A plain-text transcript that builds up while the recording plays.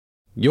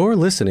You're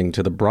listening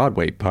to the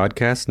Broadway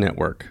Podcast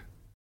Network.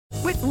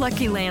 With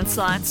Lucky Land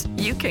Slots,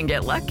 you can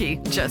get lucky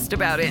just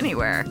about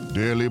anywhere.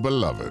 Dearly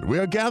beloved, we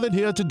are gathered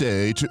here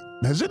today to...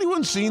 Has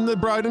anyone seen the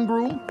bride and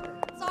groom?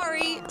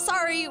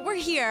 Sorry, we're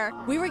here.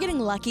 We were getting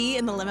lucky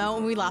in the limo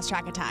and we lost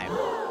track of time.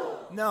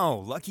 No,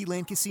 Lucky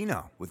Land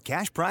Casino, with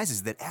cash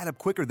prizes that add up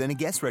quicker than a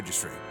guest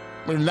registry.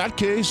 In that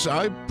case,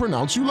 I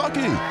pronounce you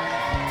lucky.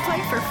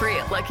 Play for free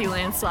at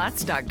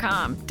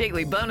LuckyLandSlots.com.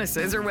 Daily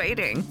bonuses are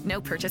waiting. No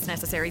purchase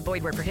necessary.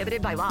 Void where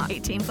prohibited by law.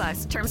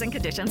 18+. Terms and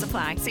conditions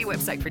apply. See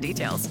website for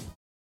details.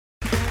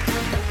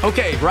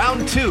 Okay,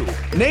 round two.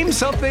 Name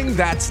something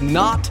that's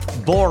not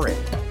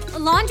boring. A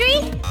laundry?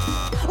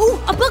 Ooh,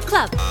 a book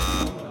club.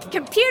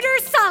 Computer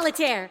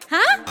solitaire,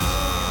 huh?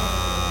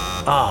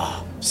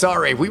 Ah, oh,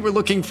 sorry. We were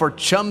looking for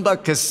Chumba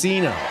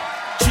Casino.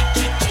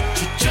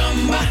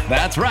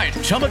 That's right.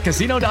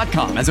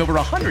 ChumbaCasino.com has over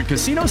 100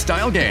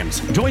 casino-style games.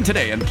 Join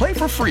today and play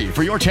for free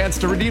for your chance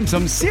to redeem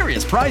some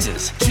serious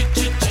prizes.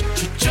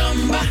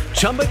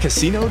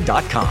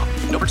 ChumbaCasino.com.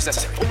 No purchase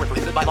necessary. Void where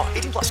prohibited by law.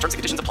 18+. Terms and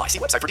conditions apply. See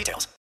website for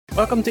details.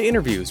 Welcome to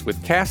interviews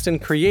with cast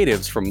and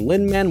creatives from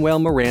Lin-Manuel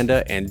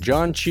Miranda and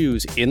John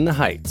Chu's In the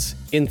Heights,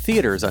 in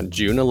theaters on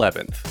June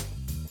 11th.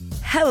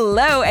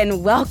 Hello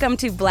and welcome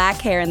to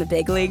Black Hair in the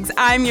Big Leagues.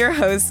 I'm your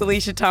host,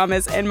 Alicia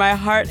Thomas, and my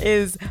heart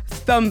is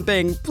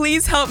thumping.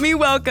 Please help me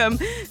welcome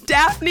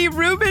Daphne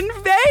Rubin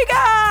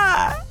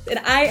Vega. And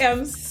I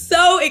am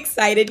so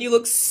excited. You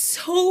look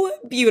so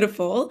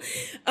beautiful.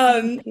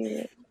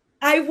 I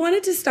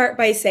wanted to start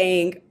by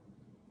saying,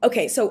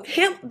 okay, so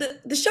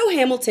the show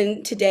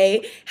Hamilton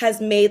today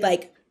has made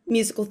like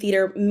musical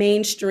theater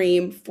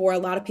mainstream for a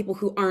lot of people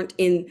who aren't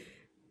in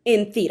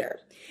theater.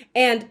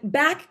 And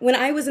back when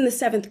I was in the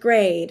 7th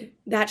grade,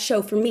 that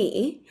show for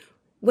me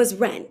was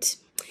Rent.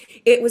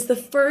 It was the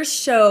first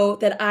show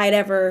that I'd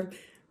ever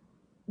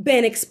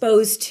been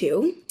exposed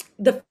to,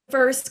 the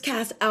first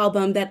cast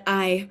album that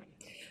I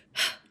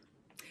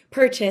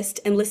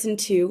purchased and listened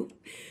to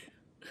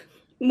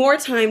more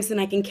times than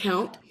I can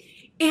count.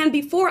 And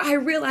before I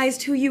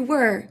realized who you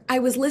were, I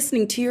was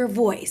listening to your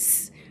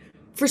voice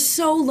for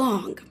so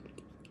long.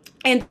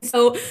 And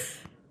so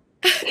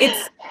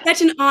it's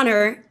such an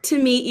honor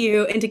to meet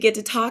you and to get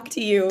to talk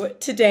to you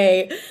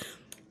today.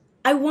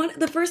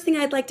 The first thing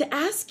I'd like to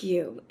ask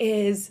you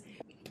is,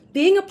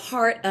 being a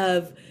part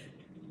of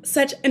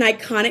such an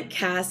iconic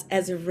cast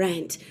as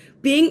Rent,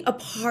 being a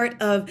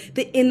part of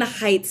the In the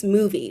Heights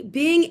movie,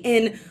 being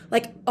in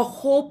like a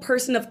whole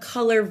person of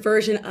color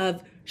version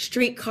of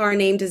Streetcar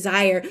Named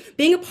Desire,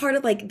 being a part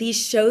of like these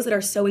shows that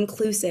are so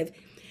inclusive,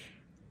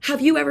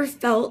 have you ever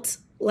felt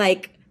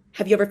like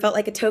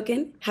a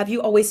token? Have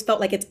you always felt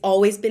like it's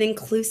always been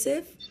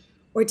inclusive?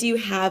 Or do you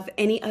have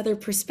any other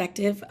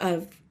perspective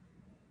of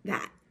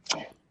that?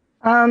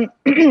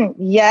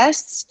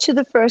 Yes, to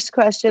the first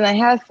question, I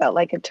have felt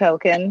like a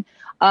token.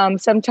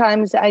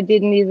 Sometimes I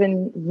didn't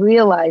even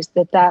realize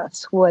that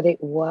that's what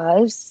it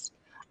was.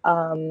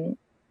 I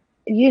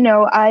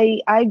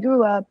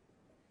grew up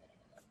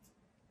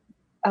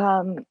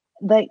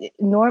like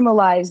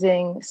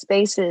normalizing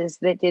spaces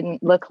that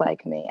didn't look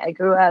like me. I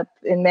grew up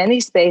in many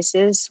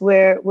spaces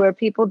where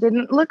people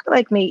didn't look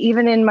like me,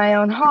 even in my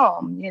own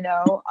home,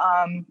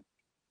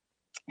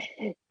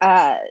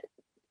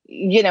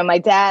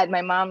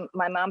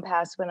 my mom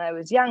passed when I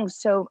was young.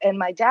 So, and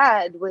my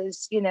dad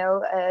was,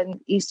 an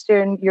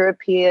Eastern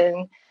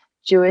European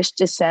Jewish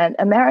descent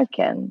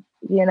American,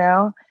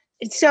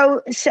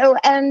 So,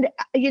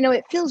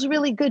 it feels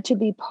really good to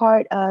be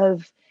part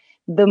of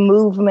the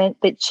movement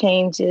that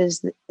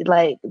changes,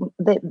 like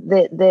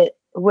that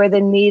where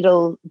the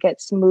needle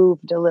gets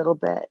moved a little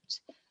bit,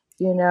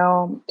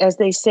 as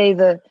they say,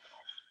 the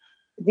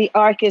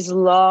arc is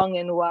long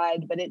and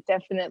wide, but it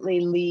definitely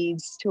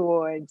leads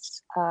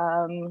towards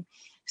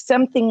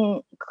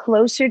something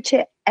closer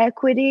to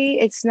equity.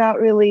 It's not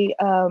really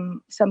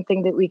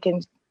something that we can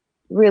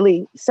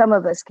really, some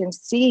of us can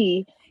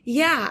see.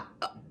 Yeah,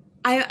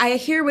 I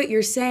hear what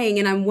you're saying,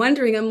 and I'm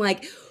wondering,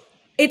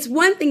 it's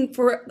one thing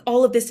for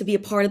all of this to be a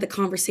part of the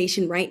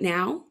conversation right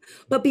now,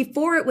 but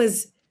before it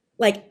was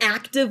like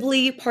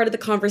actively part of the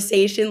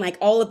conversation, like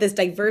all of this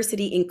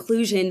diversity,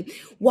 inclusion,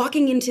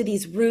 walking into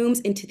these rooms,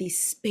 into these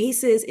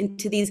spaces,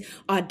 into these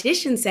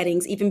audition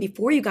settings, even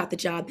before you got the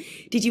job,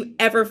 did you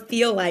ever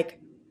feel like,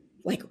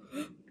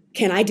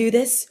 can I do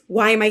this?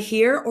 Why am I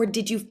here? Or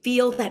did you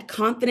feel that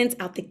confidence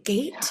out the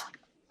gate?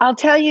 I'll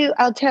tell you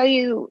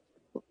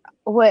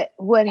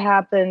what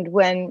happened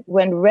when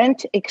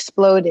Rent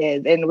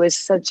exploded and was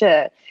such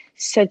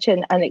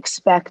an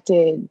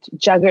unexpected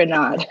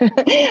juggernaut.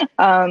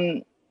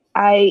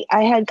 I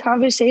had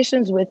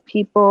conversations with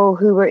people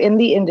who were in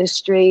the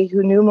industry,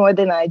 who knew more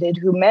than I did,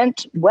 who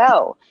meant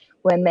well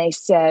when they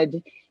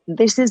said,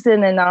 this is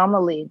an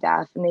anomaly,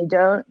 Daphne.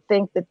 Don't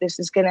think that this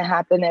is going to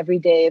happen every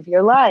day of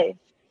your life.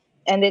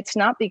 And it's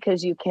not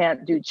because you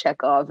can't do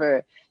Chekhov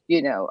or,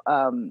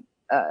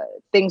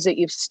 things that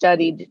you've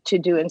studied to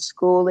do in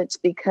school. It's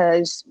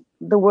because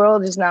the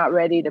world is not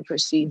ready to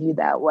perceive you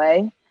that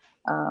way.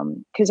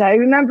 Because I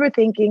remember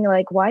thinking,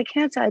 why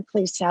can't I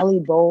play Sally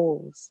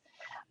Bowles?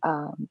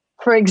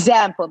 For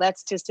example,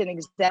 that's just an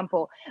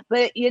example.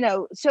 But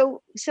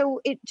so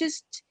it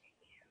just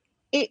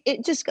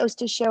goes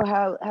to show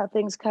how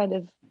things kind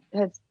of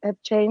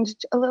have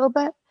changed a little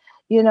bit,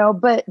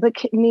 but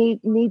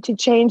need to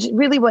change.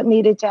 Really, what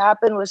needed to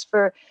happen was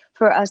for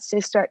us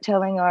to start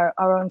telling our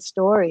own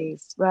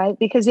stories, right?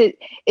 Because it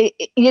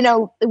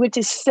which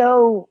is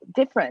so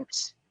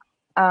different.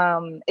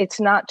 It's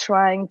not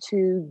trying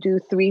to do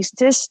Three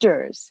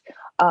Sisters,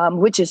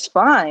 which is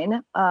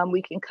fine.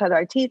 We can cut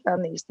our teeth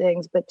on these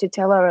things, but to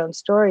tell our own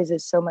stories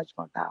is so much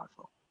more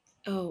powerful.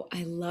 Oh,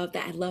 I love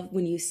that. I love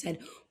when you said,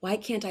 why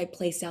can't I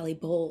play Sally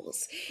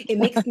Bowles? It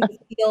makes me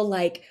feel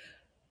like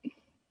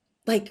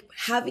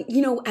having,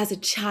 as a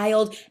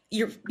child,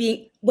 you're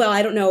being, well,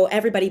 I don't know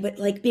everybody, but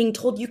like being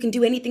told you can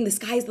do anything, the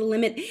sky's the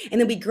limit.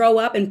 And then we grow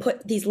up and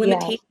put these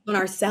limitations on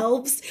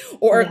ourselves,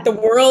 or the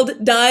world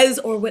does,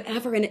 or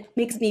whatever. And it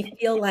makes me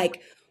feel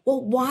like,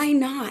 well, why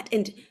not?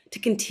 And to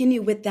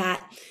continue with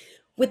that.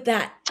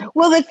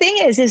 Well, the thing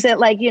is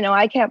that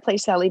I can't play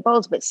Sally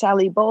Bowles, but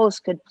Sally Bowles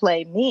could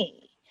play me.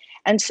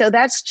 And so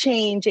that's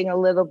changing a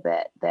little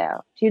bit there.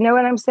 Do you know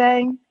what I'm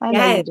saying? I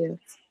know you do.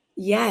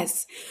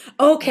 Yes.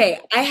 Okay.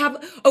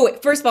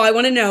 First of all, I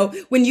want to know,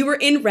 when you were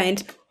in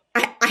Rent,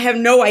 I have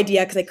no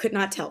idea because I could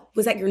not tell.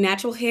 Was that your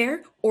natural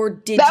hair, or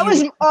did that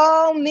was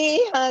all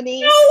me,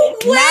 honey? No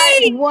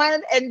way! Not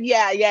one. And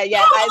yeah.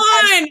 Come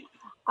on!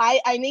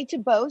 I need to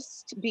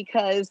boast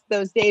because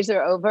those days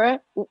are over,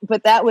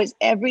 but that was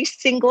every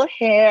single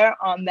hair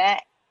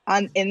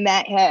in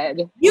that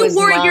head. You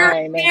wore your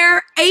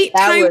hair 8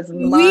 times That was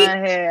my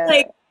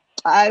hair.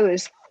 I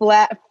was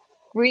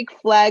freak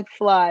flag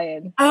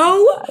flying.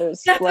 Oh, I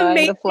was that's flying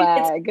amazing. the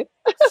flag.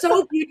 It's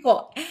so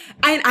beautiful.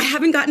 And I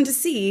haven't gotten to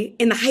see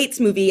In the Heights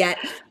movie yet.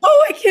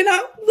 Oh, I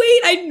cannot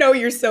wait. I know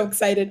you're so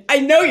excited.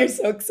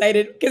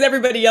 Because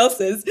everybody else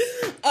is.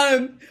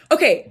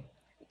 Okay.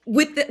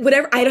 With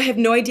whatever, I have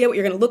no idea what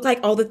you're going to look like,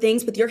 all the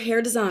things with your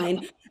hair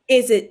design.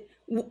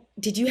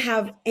 Did you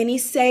have any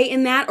say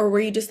in that, or were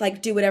you just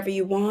like, do whatever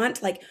you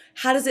want? Like,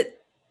 how did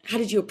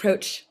you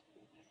approach?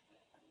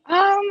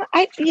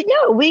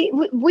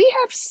 We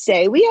have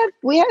say,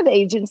 we have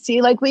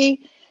agency. Like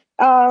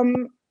I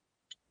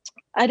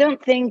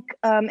don't think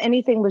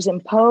anything was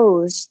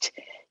imposed,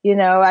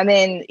 I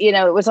mean,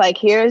 it was like,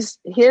 here's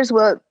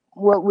what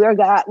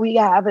we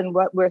have and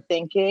what we're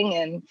thinking.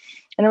 And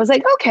it was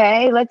like,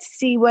 okay, let's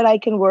see what I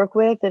can work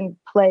with and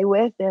play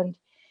with and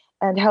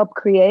help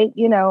create,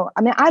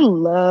 I mean, I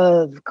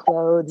love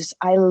clothes.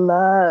 I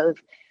love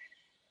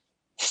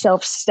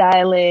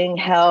self-styling,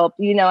 help,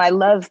 I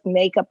love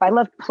makeup. I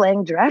love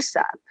playing dress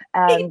up.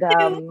 And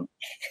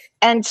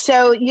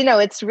so,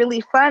 it's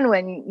really fun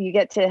when you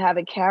get to have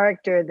a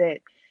character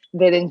that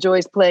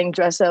enjoys playing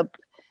dress up,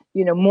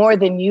 more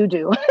than you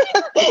do.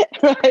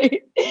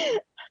 Right?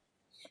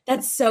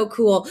 That's so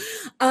cool.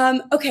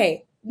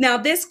 Okay. Now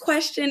this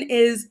question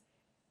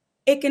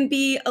it can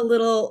be a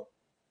little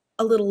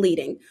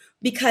leading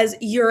because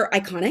you're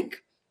iconic.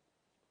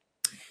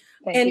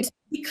 Thank you.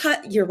 Because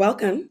you're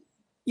welcome.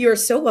 You're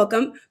so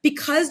welcome.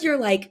 Because you're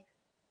like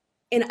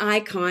an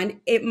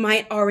icon, it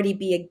might already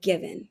be a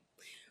given.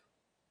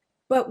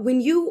 But when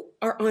you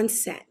are on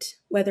set,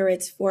 whether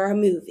it's for a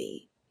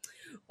movie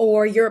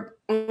or you're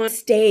on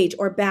stage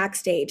or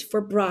backstage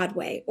for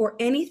Broadway or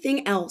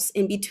anything else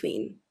in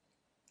between,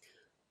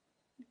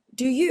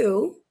 do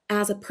you,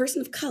 as a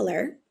person of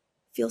color,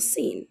 feel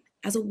seen?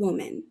 As a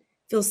woman,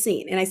 feel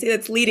seen? And I say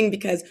that's leading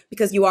because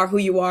you are who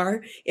you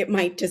are. It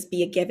might just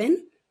be a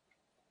given.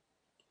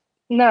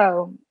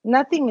 No,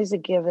 nothing is a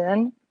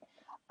given.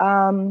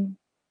 In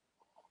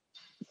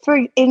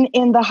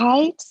the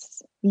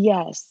Heights,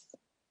 yes,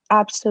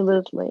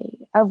 absolutely.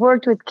 I've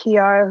worked with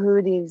Kiara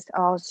Hoodies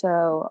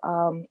also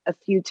a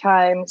few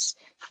times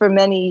for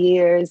many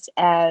years,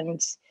 and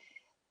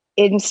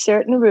in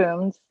certain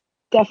rooms,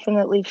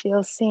 definitely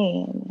feel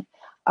seen.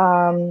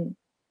 I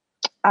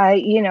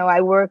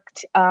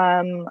worked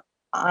on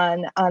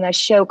a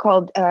show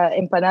called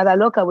Empanada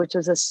Loca, which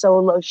was a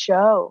solo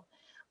show.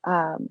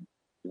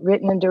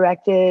 Written and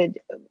directed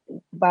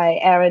by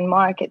Aaron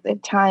Mark at the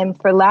time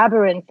for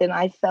Labyrinth, and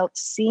I felt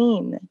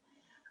seen.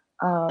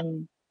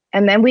 And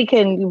then we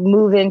can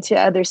move into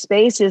other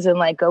spaces and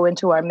like go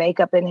into our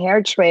makeup and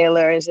hair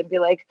trailers and be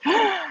like,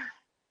 I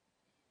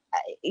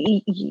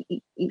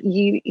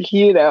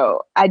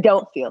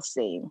don't feel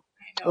seen,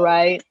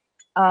 right?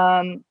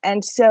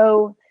 And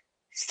so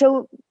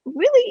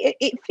really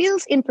it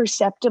feels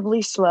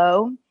imperceptibly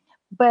slow.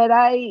 But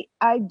I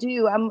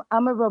do.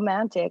 I'm a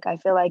romantic. I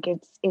feel like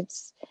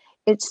it's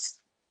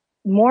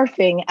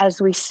morphing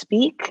as we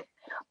speak.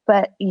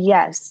 But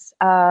yes,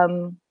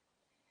 and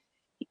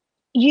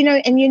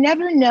you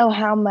never know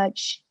how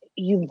much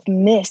you've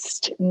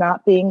missed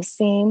not being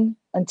seen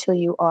until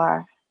you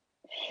are.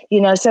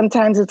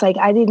 Sometimes it's like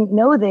I didn't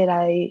know that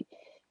I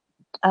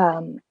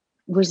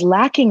was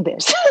lacking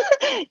this.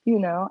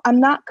 I'm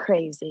not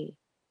crazy.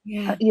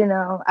 Yeah.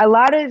 A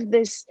lot of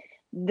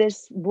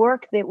this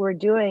work that we're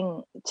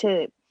doing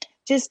to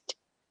just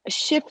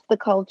shift the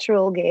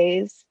cultural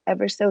gaze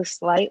ever so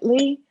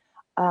slightly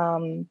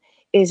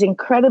is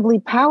incredibly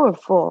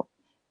powerful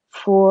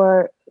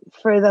for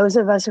those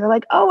of us who are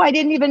like, oh, I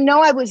didn't even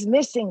know I was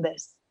missing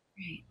this.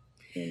 Right.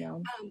 You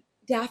know,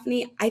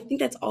 Daphne, I think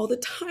that's all the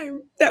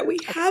time that we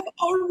have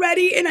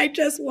already. And I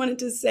just wanted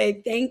to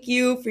say thank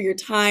you for your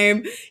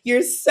time.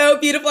 You're so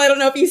beautiful. I don't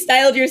know if you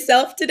styled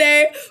yourself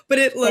today, but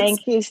it looks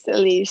thank you,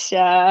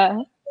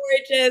 Stalisha.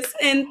 Gorgeous.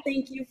 And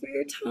thank you for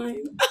your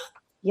time.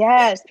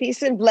 Yes,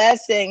 peace and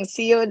blessings.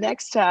 See you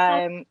next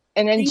time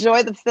and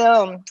enjoy the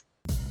film.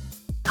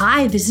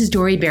 Hi, this is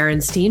Dori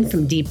Berinstein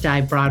from Deep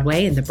Dive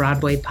Broadway and the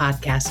Broadway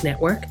Podcast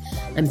Network.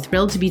 I'm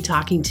thrilled to be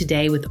talking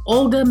today with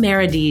Olga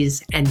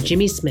Merediz and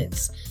Jimmy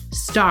Smits,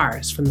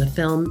 stars from the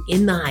film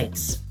In the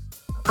Heights.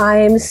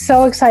 I'm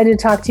so excited to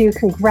talk to you.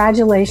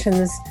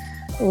 Congratulations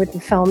with the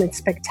film. It's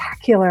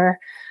spectacular.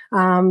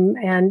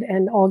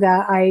 And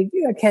Olga, I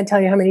can't tell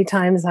you how many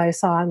times I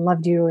saw and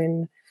loved you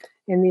in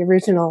the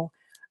original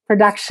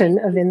production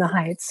of In the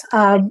Heights.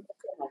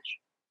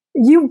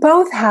 You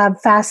both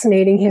have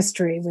fascinating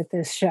history with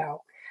this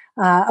show.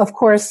 Of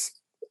course,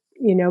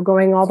 you know,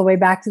 going all the way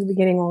back to the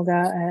beginning,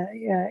 Olga,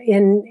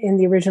 in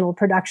the original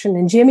production.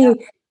 And Jimmy,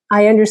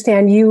 I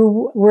understand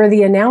you were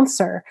the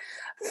announcer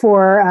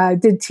for,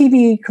 did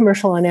TV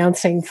commercial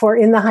announcing for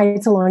In the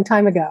Heights a long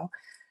time ago.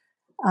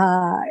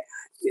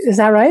 Is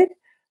that right?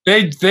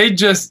 They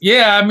just,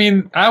 yeah, I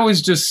mean, I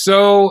was just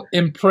so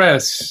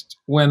impressed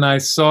when I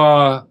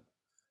saw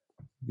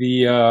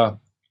the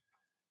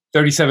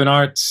 37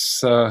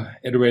 Arts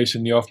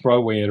iteration, the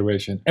off-Broadway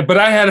iteration. But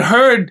I had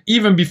heard,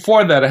 even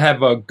before that, I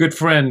have a good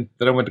friend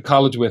that I went to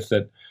college with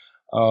that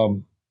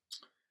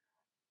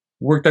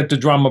worked at the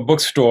drama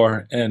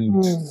bookstore,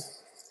 and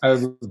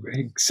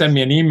he sent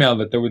me an email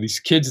that there were these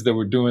kids that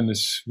were doing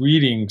this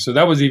reading. So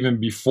that was even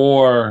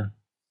before.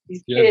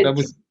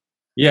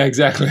 Yeah,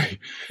 exactly.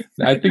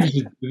 I think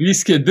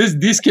these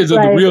kids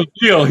are the real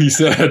deal, he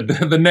said,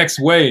 the next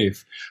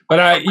wave.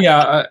 But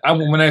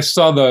when I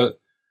saw the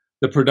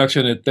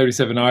production at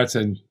 37 Arts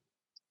and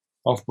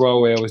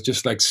off-Broadway, I was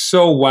just like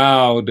so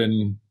wowed.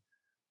 And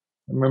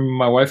I remember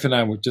my wife and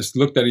I just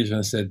looked at each other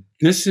and said,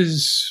 this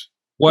is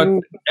what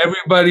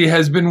everybody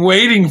has been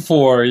waiting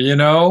for, you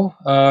know?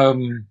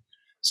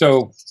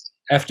 So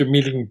after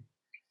meeting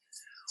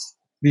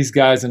these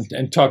guys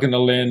and talking to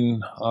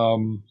Lynn,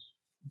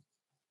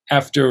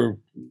 after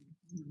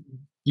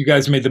you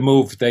guys made the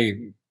move,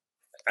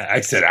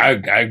 I said,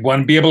 I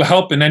want to be able to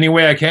help in any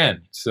way I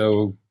can.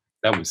 So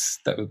that was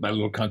my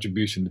little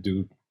contribution to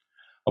do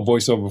a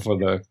voiceover for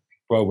the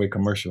Broadway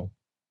commercial.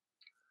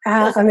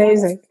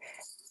 Amazing.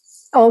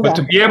 Olga. But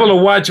to be able to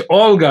watch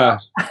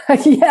Olga,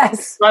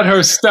 yes, got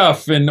her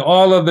stuff and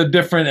all of the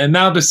different, and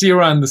now to see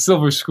her on the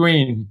silver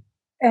screen.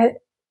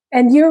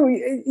 And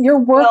your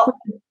work with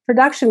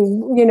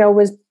production, you know,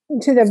 was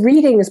to the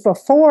readings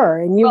before,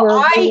 and you were.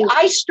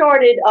 I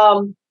started.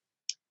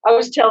 I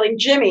was telling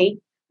Jimmy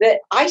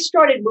that I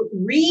started with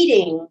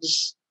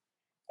readings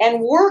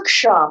and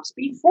workshops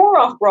before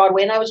off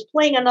Broadway, and I was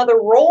playing another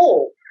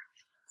role,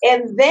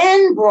 and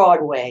then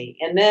Broadway,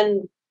 and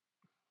then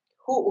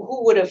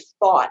who would have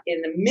thought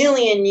in a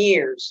million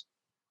years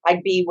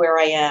I'd be where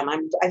I am?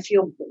 I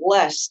feel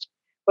blessed,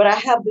 but I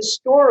have the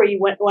story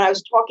when I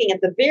was talking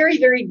at the very,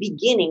 very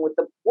beginning with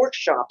the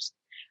workshops.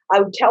 I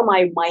would tell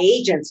my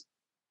agents,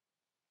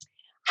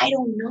 I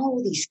don't know,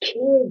 these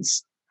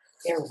kids,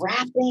 they're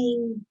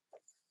rapping.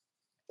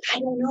 I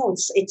don't know.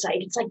 It's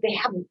like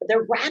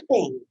they're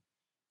rapping.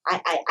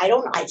 I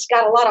don't know. It's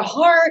got a lot of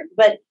heart,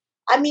 but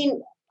I mean,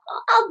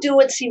 I'll do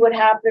it, see what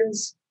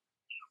happens.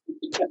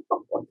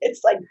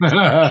 It's like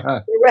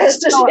the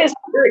rest is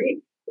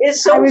history.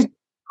 It's so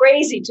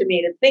crazy to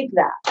me to think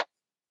that.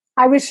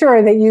 I was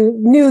sure that you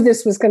knew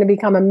this was going to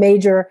become a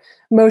major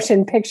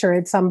motion picture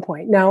at some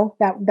point. No,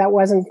 that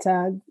wasn't.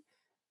 No,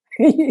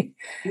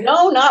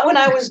 not when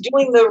I was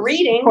doing the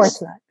readings. Of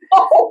course not.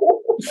 Oh.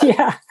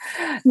 Yeah,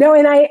 no,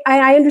 and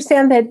I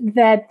understand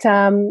that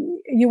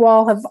you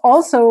all have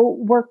also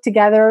worked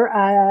together.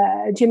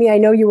 Jimmy, I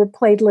know you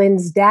played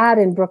Lynn's dad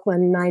in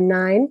Brooklyn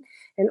Nine-Nine,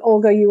 and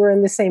Olga, you were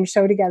in the same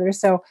show together.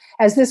 So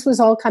as this was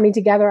all coming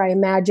together, I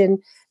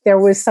imagine there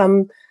was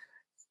some,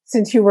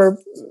 since you were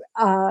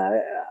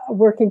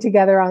working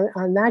together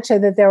on that show,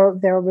 that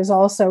there was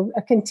also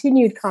a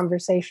continued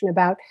conversation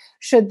about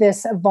should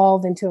this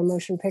evolve into a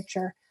motion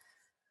picture.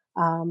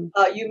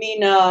 You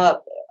mean?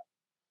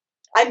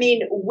 I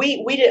mean,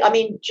 we did. I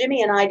mean,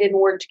 Jimmy and I didn't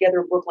work together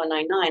in Brooklyn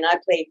Nine-Nine. I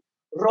played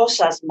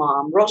Rosa's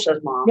mom.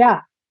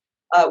 Yeah.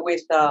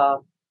 With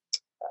Trejo.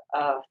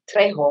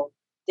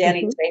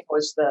 Danny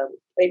Trejo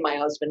played my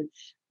husband.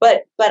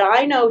 But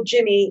I know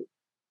Jimmy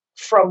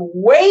from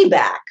way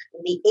back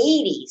in the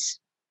 80s.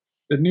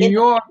 In New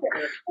York.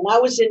 And I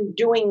was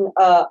doing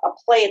a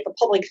play at the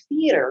Public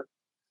Theater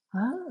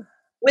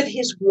with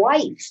his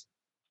wife.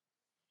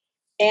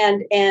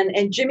 And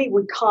Jimmy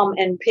would come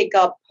and pick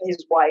up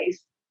his wife.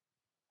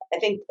 I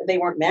think they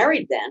weren't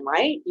married then,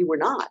 right? You were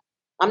not.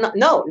 I'm not.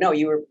 No,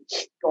 you were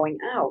going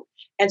out.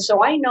 And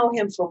so I know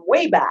him from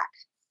way back.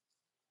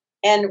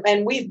 And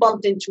we've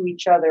bumped into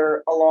each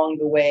other along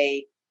the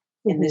way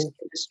in this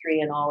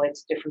industry and all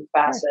its different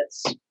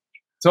facets.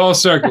 It's all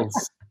circles.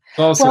 It's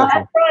all circles.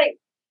 That's right.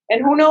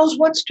 And who knows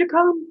what's to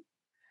come?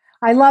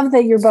 I love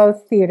that you're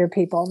both theater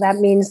people. That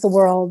means the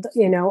world.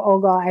 You know,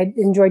 Olga, I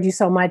enjoyed you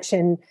so much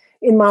in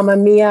Mamma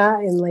Mia,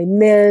 in Les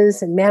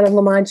Mis, and Man of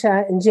La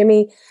Mancha, and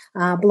Jimmy,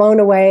 blown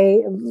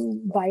away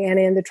by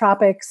Anna in the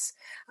Tropics,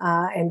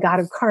 and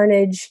God of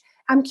Carnage.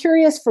 I'm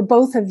curious for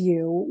both of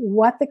you,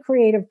 what the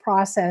creative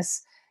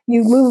process,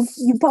 you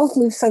both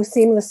move so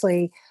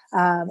seamlessly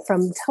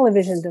from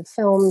television to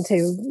film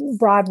to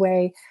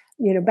Broadway,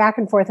 you know, back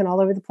and forth and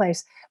all over the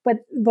place.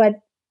 But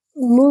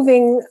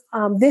moving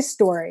this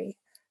story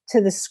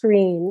to the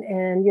screen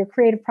and your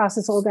creative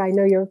process, Olga, I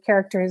know your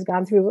character has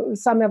gone through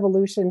some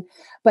evolution,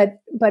 but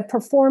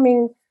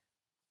performing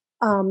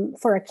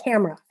for a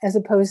camera as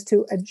opposed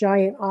to a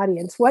giant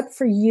audience, what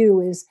for you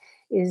is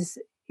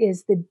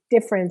the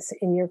difference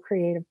in your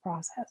creative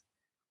process?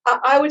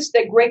 I would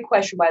say, great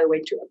question, by the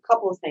way, to a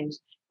couple of things.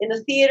 In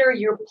the theater,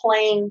 you're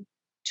playing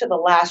to the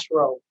last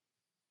row.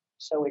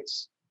 So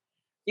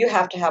you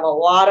have to have a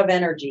lot of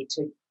energy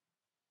to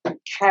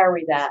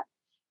carry that.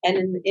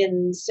 And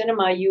in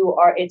cinema,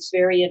 it's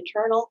very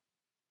internal.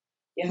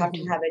 You have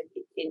to have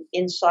it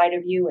inside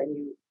of you,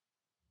 and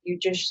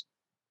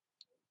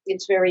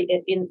it's very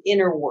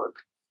inner work,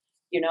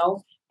 you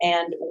know?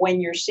 And when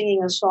you're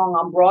singing a song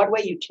on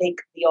Broadway, you take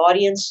the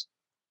audience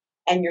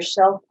and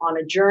yourself on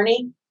a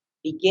journey,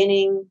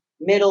 beginning,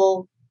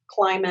 middle,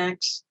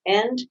 climax,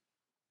 end.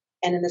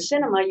 And in the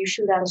cinema, you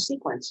shoot out a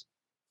sequence.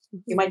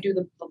 You might do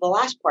the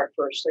last part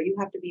first. So you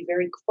have to be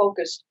very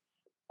focused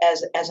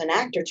as an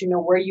actor to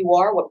know where you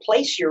are, what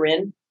place you're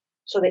in,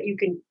 so that you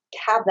can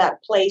have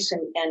that place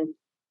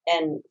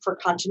and for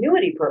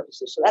continuity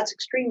purposes. So that's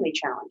extremely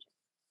challenging.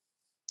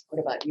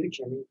 What about you,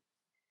 Jimmy?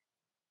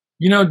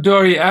 You know,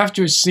 Dory,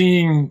 after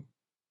seeing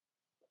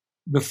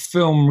the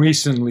film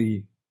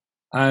recently,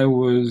 I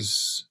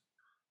was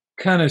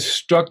kind of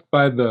struck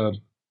by the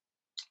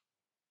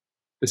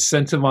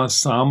sense of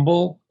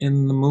ensemble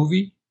in the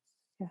movie,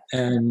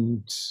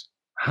 and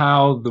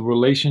how the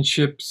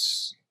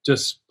relationships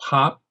just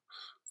pop.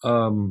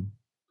 And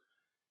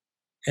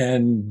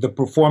the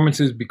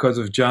performances, because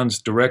of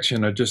John's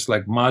direction, are just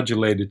like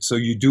modulated. So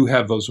you do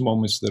have those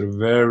moments that are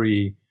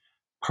very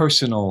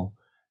personal.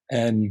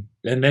 And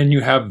then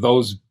you have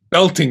those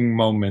belting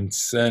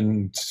moments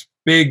and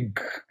big,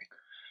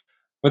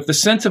 but the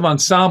sense of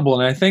ensemble,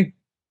 and I think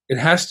it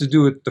has to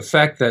do with the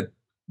fact that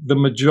the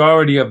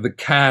majority of the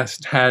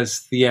cast has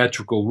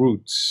theatrical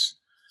roots.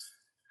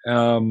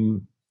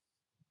 And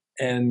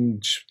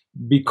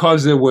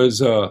because there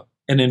was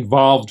an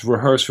involved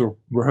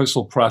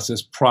rehearsal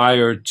process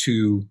prior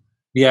to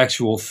the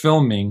actual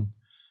filming,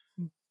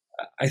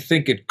 I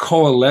think it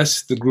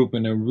coalesced the group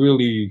in a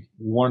really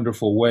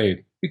wonderful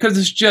way, because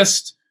it's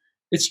just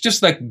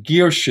like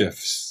gear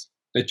shifts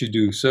that you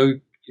do. So,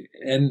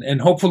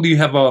 and hopefully you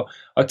have a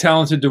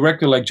talented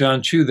director like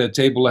John Chu that's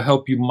able to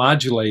help you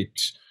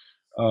modulate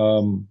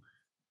a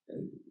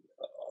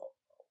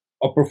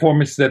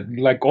performance that,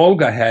 like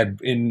Olga had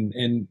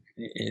in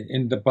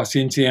the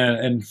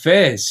Paciencia and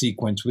Fe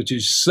sequence, which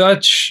is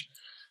such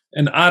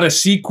an out of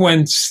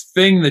sequence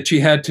thing that she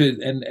had to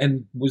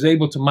and was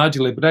able to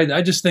modulate. But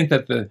I just think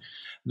that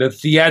the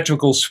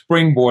theatrical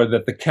springboard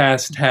that the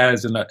cast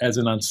has as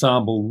an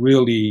ensemble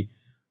really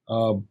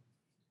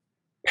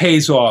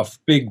pays off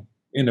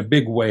in a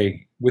big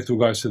way with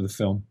regards to the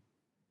film.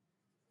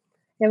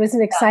 It was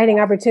an exciting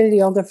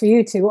opportunity, Olga, for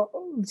you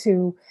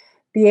to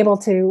be able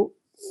to,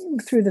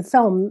 through the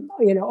film,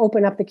 you know,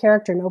 open up the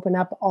character and open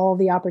up all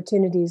the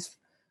opportunities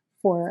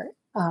for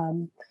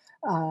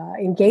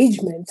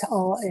engagement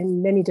all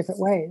in many different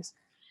ways.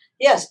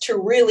 Yes, to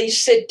really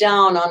sit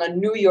down on a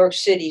New York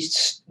City,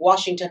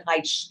 Washington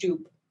Heights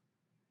stoop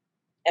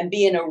and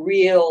be in a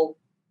real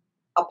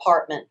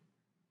apartment,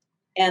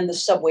 and the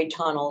subway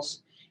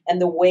tunnels, and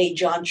the way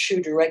John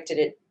Chu directed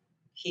it.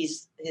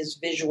 His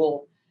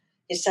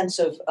sense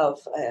of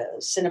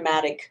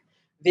cinematic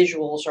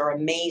visuals are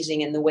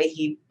amazing, and the way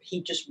he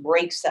just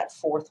breaks that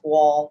fourth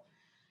wall,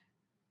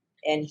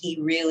 and he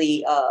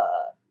really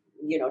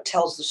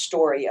tells the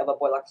story of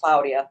Abuela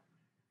Claudia.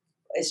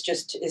 It's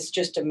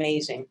just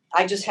amazing.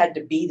 I just had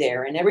to be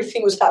there, and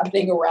everything was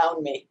happening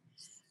around me.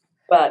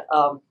 But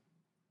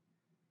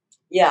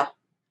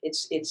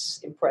it's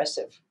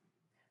impressive.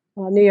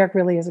 Well, New York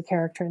really is a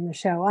character in the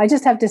show. I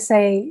just have to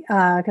say,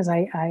 because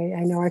I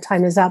know our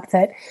time is up,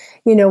 that,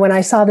 you know, when I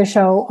saw the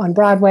show on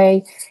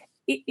Broadway,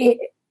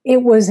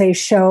 it was a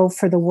show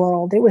for the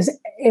world. It was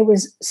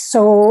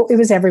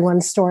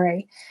everyone's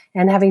story.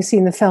 And having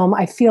seen the film,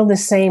 I feel the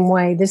same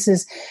way.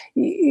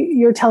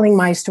 You're telling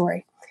my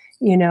story,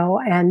 you know,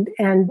 and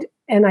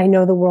I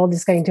know the world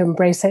is going to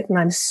embrace it. And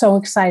I'm so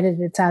excited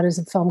it's out as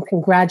a film.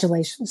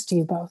 Congratulations to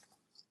you both.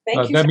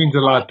 Thank you. That means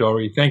a lot,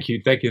 Dory. Thank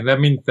you. That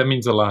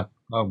means a lot.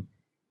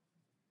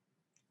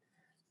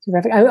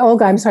 Terrific.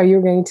 Olga, I'm sorry, you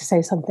were going to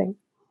say something.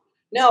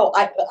 No,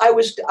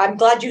 I'm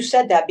glad you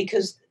said that,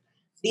 because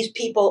these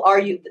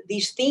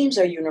themes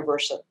are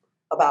universal.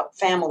 about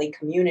family,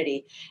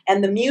 community,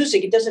 and the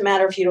music. It doesn't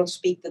matter if you don't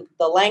speak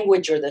the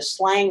language or the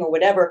slang or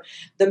whatever.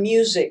 The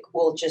music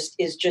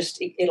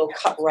it'll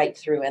cut right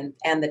through,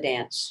 and the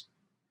dance.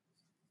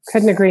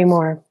 Couldn't agree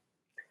more.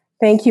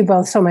 Thank you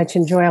both so much.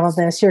 Enjoy all of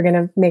this. You're going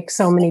to make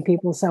so many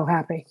people so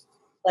happy.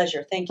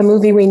 Pleasure. Thank you. The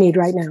movie we need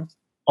right now.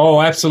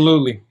 Oh,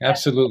 absolutely.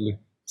 Absolutely.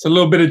 It's a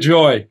little bit of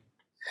joy.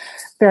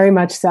 Very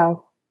much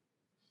so.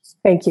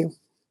 Thank you.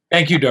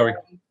 Thank you, Dory.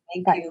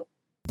 Thank you.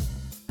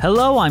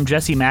 Hello, I'm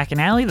Jesse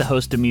McAnally, the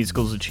host of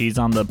Musicals with Cheese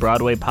on the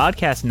Broadway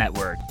Podcast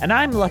Network, and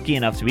I'm lucky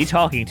enough to be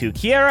talking to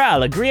Kiera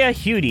Alegria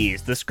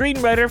Hudes, the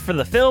screenwriter for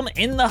the film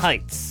In the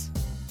Heights.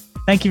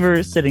 Thank you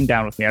for sitting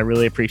down with me. I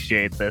really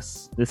appreciate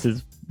this. This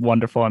is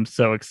wonderful. I'm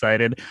so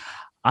excited.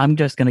 I'm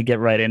just going to get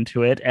right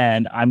into it,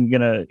 and I'm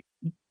going to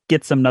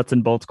get some nuts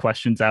and bolts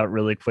questions out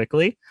really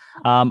quickly.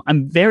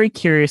 I'm very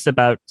curious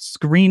about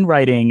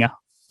screenwriting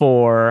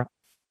for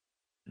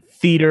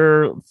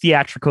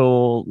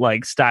theatrical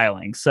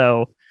styling.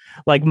 So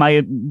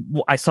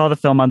I saw the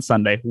film on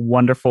Sunday.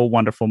 Wonderful,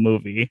 wonderful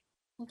movie.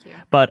 Thank you.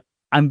 But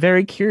I'm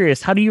very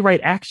curious, how do you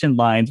write action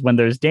lines when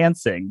there's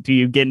dancing? Do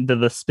you get into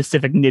the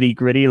specific nitty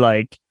gritty,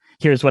 like,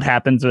 here's what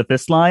happens with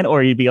this line,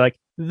 or you'd be like,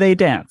 they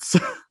dance?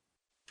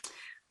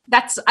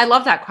 I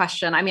love that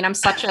question. I mean, I'm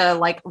such a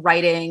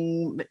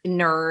writing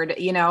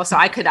nerd, so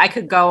I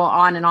could go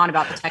on and on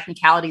about the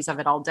technicalities of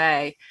it all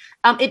day.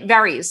 It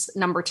varies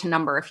number to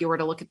number if you were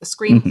to look at the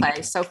screenplay.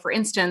 Mm-hmm. So for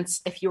instance,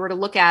 if you were to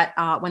look at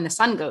When the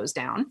Sun Goes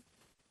Down,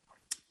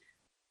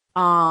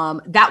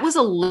 that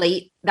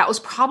was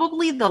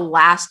probably the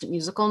last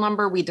musical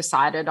number we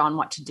decided on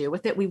what to do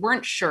with it. We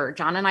weren't sure.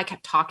 John and I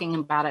kept talking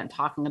about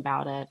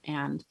it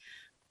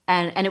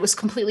and it was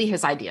completely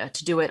his idea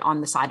to do it on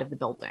the side of the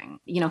building.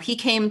 He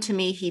came to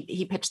me,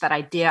 he pitched that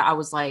idea. I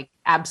was like,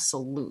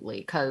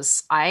 absolutely.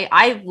 Because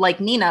I like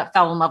Nina,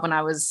 fell in love when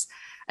I was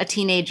a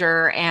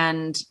teenager,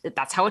 and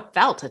that's how it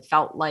felt. It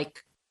felt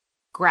like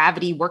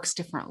gravity works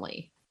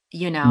differently,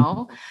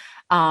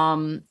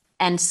 Mm-hmm.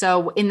 And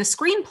so in the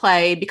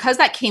screenplay, because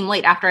that came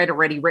late after I'd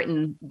already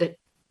written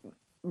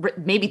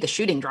maybe the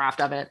shooting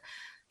draft of it,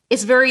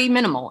 it's very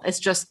minimal. It's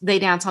just they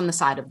dance on the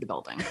side of the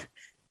building.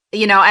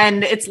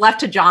 And it's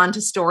left to John to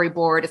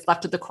storyboard. It's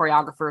left to the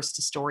choreographers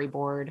to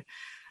storyboard.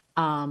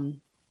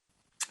 And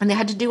they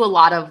had to do a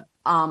lot of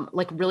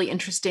really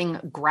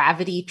interesting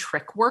gravity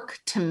trick work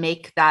to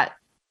make that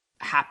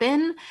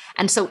happen.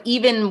 And so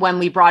even when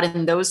we brought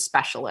in those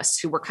specialists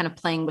who were kind of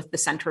playing with the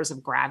centers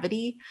of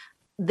gravity,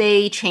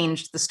 they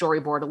changed the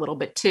storyboard a little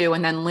bit too.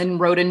 And then Lynn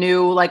wrote a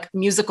new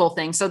musical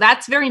thing. So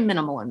that's very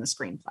minimal in the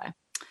screenplay.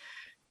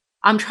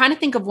 I'm trying to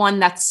think of one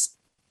that's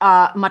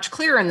much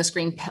clearer in the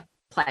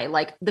screenplay,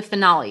 like the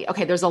finale.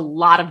 Okay, there's a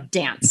lot of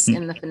dance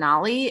in the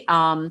finale,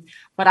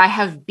 but I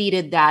have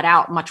beated that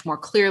out much more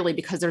clearly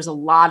because there's a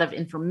lot of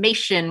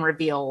information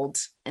revealed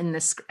in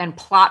this and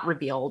plot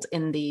revealed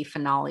in the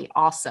finale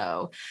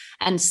also.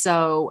 And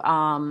so,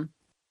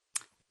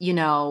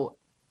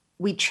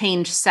 we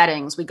change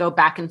settings. We go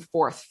back and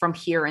forth from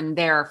here and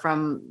there,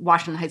 from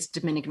Washington Heights,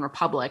 Dominican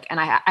Republic. And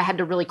I had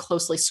to really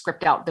closely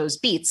script out those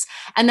beats.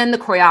 And then the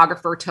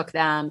choreographer took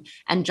them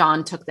and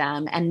John took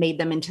them and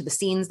made them into the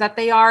scenes that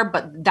they are.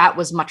 But that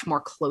was much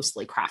more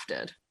closely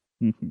crafted.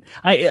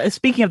 Mm-hmm.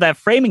 Speaking of that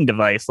framing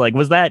device,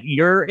 was that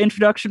your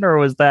introduction, or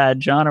was that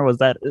John, or was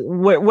that,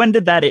 when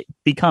did that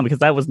become? Because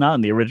that was not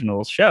in the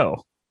original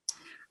show.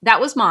 That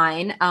was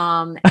mine.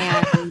 And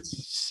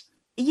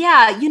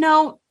yeah,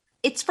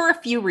 it's for a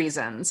few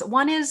reasons.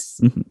 One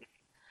is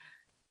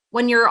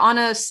when you're on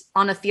a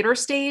theater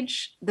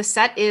stage, the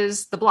set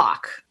is the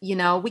block.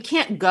 We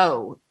can't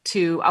go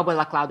to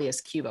Abuela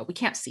Claudia's Cuba. We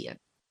can't see it.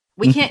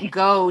 We can't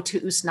go to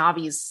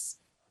Usnavi's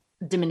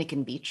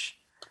Dominican Beach,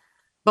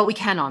 but we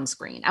can on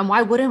screen. And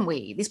why wouldn't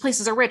we? These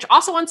places are rich.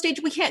 Also on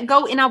stage, we can't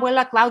go in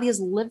Abuela Claudia's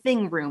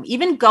living room.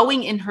 Even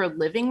going in her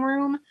living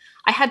room,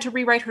 I had to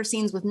rewrite her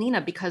scenes with Nina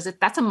because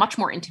that's a much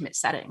more intimate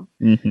setting.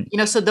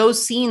 Mm-hmm. So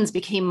those scenes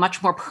became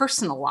much more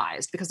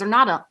personalized because they're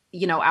not,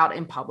 out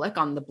in public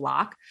on the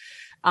block.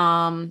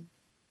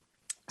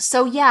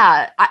 So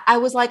yeah, I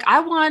was like, I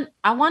want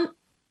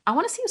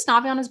to see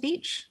Usnavi on his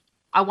beach.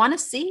 I want to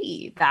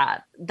see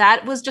that.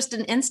 That was just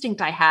an instinct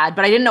I had,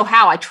 but I didn't know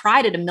how. I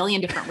tried it a million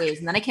different ways.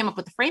 And then I came up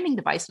with the framing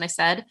device and I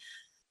said,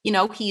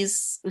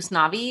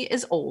 Usnavi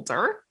is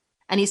older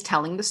and he's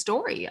telling the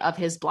story of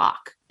his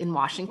block in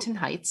Washington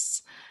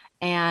Heights.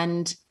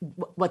 And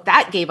what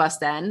that gave us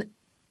then,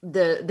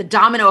 the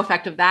domino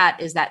effect of that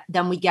is that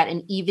then we get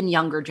an even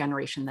younger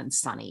generation than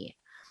Sunny.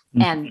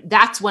 And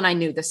that's when I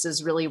knew this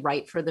is really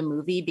right for the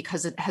movie,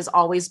 because it has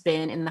always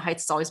been, In the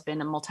Heights, has always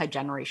been a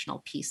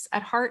multi-generational piece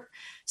at heart.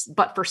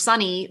 But for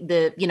Sunny,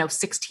 the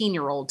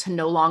 16-year-old, to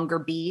no longer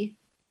be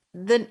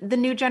the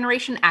new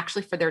generation,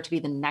 actually for there to be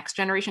the next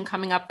generation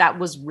coming up, that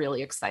was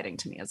really exciting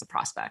to me as a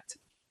prospect.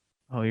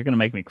 Oh, you're going to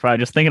make me cry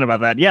just thinking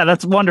about that. Yeah,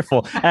 that's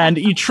wonderful. And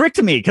you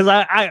tricked me because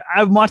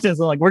I'm watching this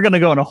and we're going to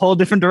go in a whole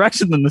different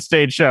direction than the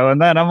stage show.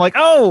 And then I'm like,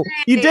 oh,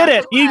 you did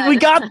it. We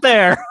got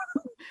there.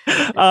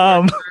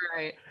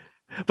 Right.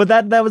 But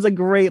that was a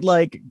great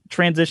like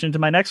transition to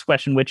my next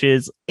question, which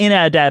is in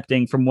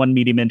adapting from one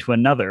medium into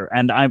another.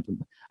 And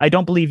I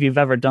don't believe you've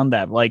ever done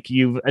that. Like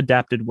you've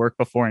adapted work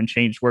before and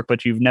changed work,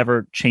 but you've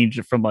never changed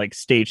it from like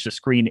stage to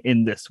screen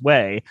in this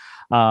way.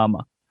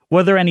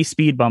 Were there any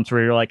speed bumps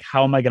where you're like,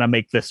 how am I going to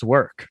make this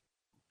work?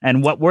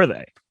 And what were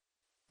they?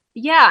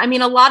 Yeah, I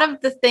mean, a lot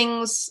of the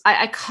things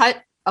I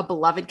cut a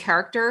beloved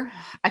character.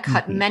 I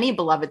cut many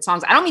beloved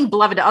songs. I don't mean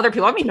beloved to other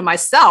people. I mean to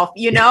myself,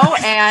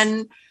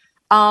 and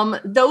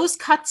those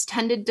cuts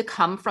tended to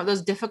come from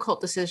those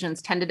difficult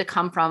decisions tended to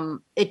come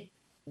from it.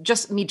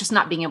 Just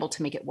not being able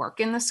to make it work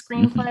in the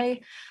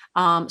screenplay.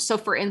 So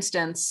for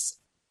instance,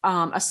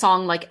 a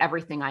song like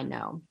Everything I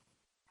Know.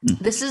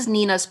 This is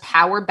Nina's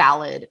power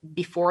ballad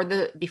before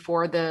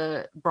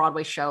the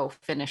Broadway show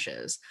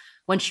finishes,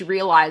 when she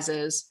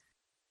realizes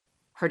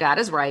her dad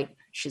is right.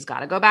 She's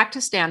got to go back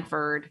to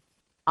Stanford.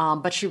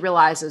 But she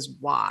realizes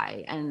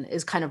why and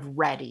is kind of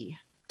ready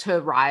to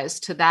rise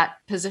to that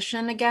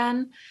position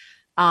again.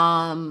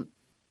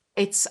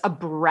 It's a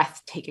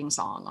breathtaking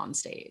song on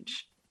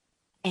stage.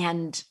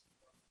 And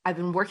I've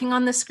been working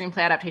on this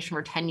screenplay adaptation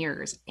for 10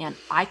 years, and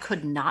I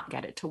could not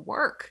get it to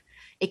work.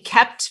 It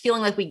kept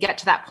feeling like we get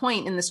to that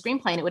point in the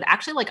screenplay and it would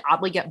actually like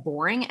oddly get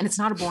boring, and it's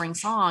not a boring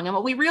song. And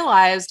what we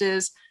realized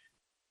is,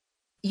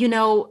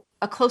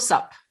 a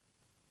close-up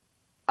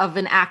of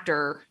an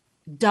actor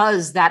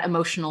does that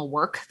emotional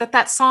work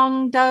that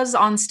song does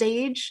on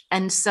stage.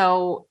 And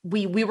so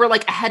we were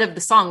like ahead of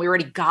the song. We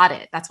already got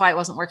it. That's why it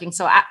wasn't working.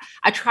 So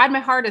I tried my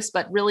hardest,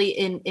 but really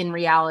in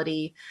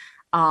reality,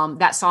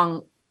 that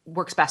song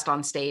works best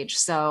on stage.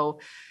 So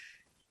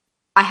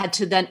I had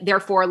to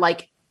therefore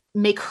like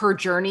make her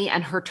journey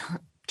and her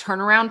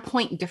turnaround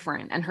point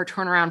different. And her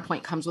turnaround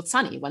point comes with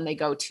Sonny when they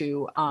go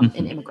to an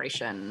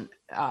immigration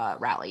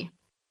rally.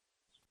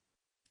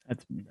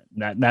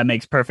 That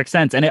makes perfect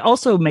sense. And it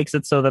also makes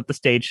it so that the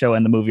stage show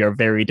and the movie are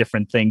very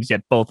different things,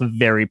 yet both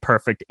very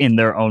perfect in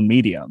their own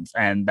mediums.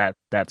 And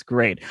that's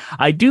great.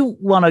 I do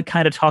want to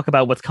kind of talk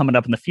about what's coming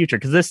up in the future,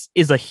 because this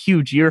is a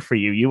huge year for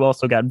you. You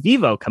also got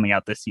Vivo coming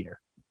out this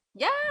year.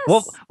 Yes.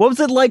 What was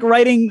it like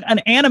writing an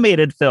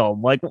animated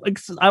film? Like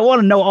I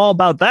want to know all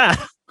about that.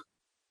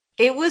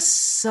 It was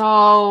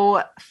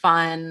so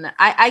fun.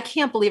 I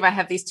can't believe I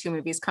have these two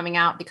movies coming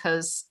out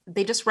because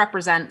they just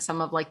represent some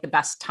of like the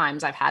best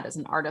times I've had as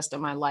an artist in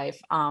my life.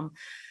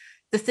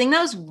 The thing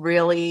that was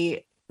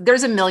really,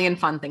 there's a million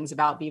fun things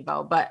about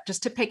Vivo, but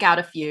just to pick out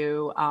a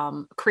few,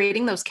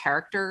 creating those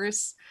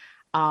characters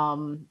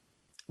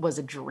was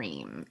a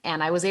dream.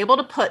 And I was able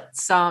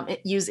to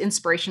use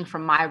inspiration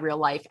from my real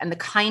life and the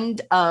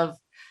kind of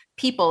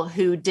people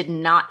who did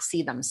not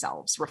see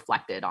themselves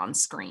reflected on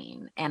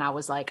screen. And I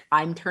was like,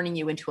 I'm turning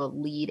you into a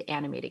lead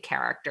animated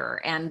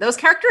character. And those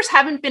characters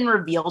haven't been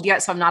revealed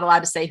yet, so I'm not allowed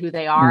to say who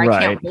they are. Right. I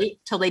can't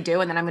wait till they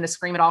do, and then I'm going to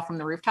scream it all from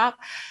the rooftop.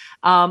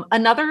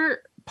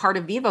 Another part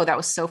of Vivo that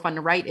was so fun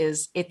to write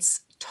is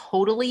it's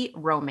totally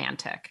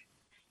romantic.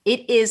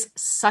 It is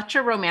such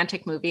a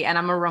romantic movie, and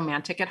I'm a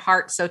romantic at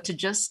heart. So to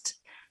just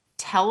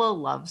tell a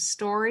love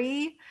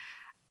story,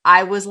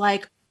 I was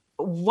like,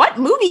 what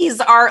movies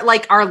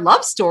are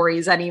love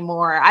stories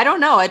anymore? I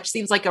don't know. It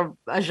seems like a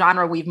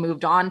genre we've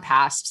moved on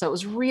past. So it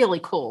was really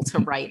cool to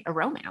write a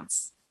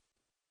romance.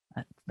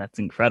 That's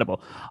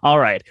incredible. All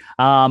right.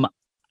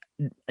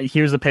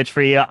 Here's a pitch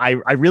for you. I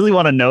really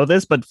want to know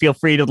this, but feel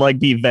free to like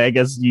be vague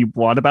as you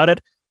want about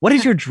it. What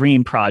is your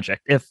dream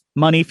project? If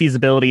money,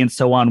 feasibility, and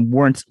so on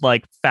weren't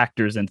like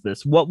factors into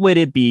this, what would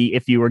it be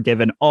if you were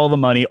given all the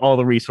money, all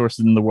the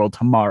resources in the world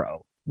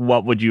tomorrow?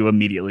 What would you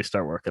immediately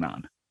start working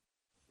on?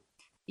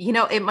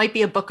 It might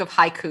be a book of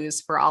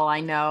haikus for all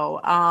I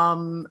know.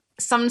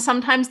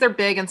 Sometimes they're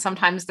big and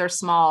sometimes they're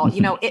small.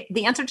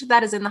 The answer to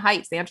that is in the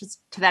Heights. The answer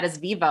to that is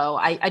Vivo.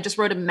 I just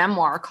wrote a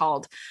memoir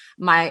called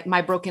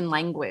My Broken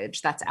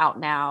Language that's out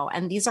now.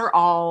 And these are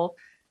all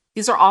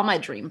my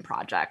dream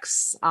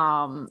projects.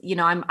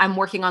 I'm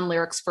working on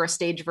lyrics for a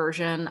stage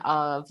version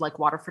of like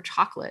Water for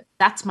Chocolate.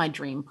 That's my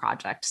dream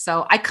project.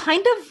 So I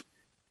kind of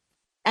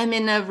am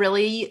in a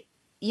really,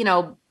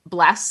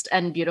 blessed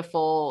and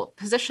beautiful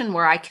position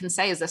where I can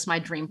say, is this my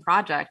dream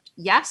project?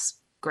 Yes.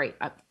 Great.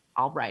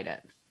 I'll write it.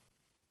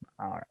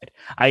 All right.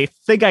 I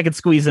think I could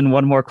squeeze in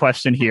one more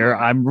question here.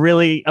 I'm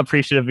really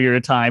appreciative of your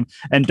time.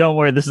 And don't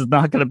worry, this is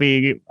not going to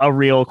be a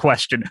real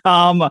question.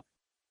 What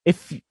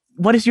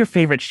is your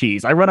favorite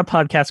cheese? I run a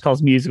podcast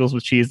called Musicals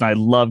with Cheese, and I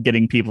love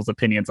getting people's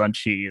opinions on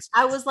cheese.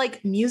 I was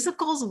like,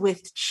 musicals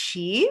with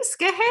cheese?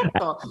 ¿Qué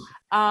ejemplo?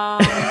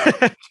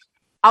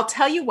 I'll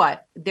tell you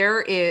what,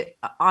 there is,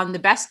 on the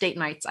best date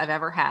nights I've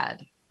ever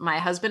had, my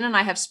husband and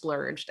I have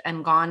splurged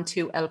and gone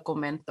to El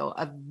Comento,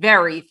 a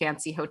very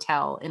fancy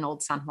hotel in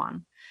Old San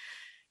Juan.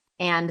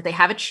 And they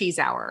have a cheese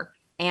hour.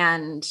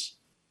 And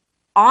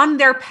on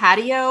their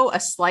patio, a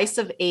slice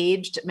of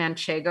aged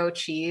Manchego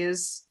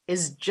cheese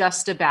is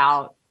just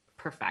about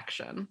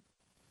perfection.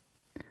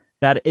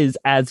 That is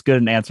as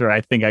good an answer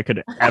I think I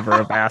could ever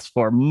have asked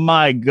for.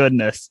 My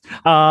goodness.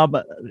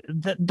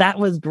 That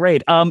was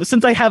great.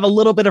 Since I have a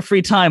little bit of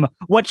free time,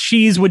 what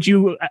cheese would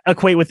you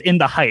equate with In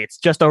the Heights?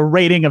 Just a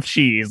rating of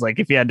cheese, like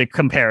if you had to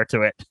compare it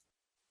to it.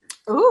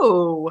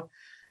 Ooh.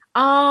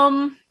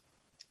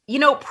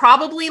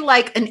 Probably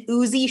like an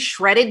oozy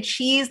shredded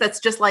cheese that's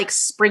just like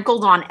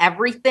sprinkled on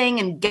everything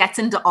and gets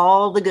into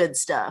all the good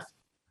stuff.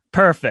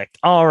 Perfect.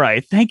 All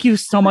right. Thank you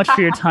so much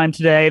for your time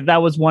today.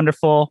 That was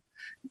wonderful.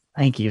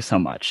 Thank you so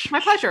much.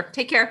 My pleasure.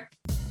 Take care.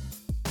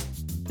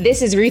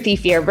 This is Ruthie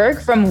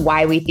Fierberg from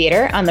Why We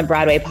Theater on the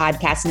Broadway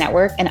Podcast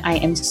Network, and I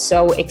am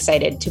so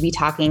excited to be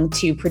talking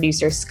to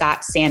producer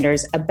Scott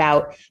Sanders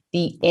about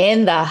the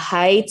In the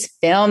Heights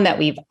film that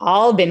we've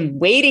all been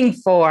waiting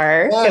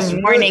for. Yes,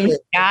 Good morning, really.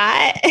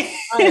 Scott.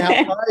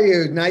 Hi, how are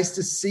you? Nice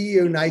to see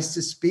you. Nice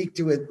to speak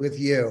to it with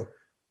you.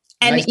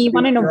 And Nice you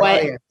want to know your what?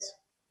 audience.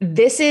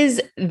 This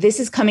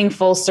is coming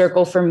full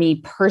circle for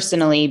me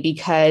personally,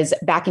 because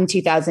back in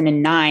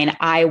 2009,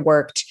 I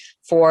worked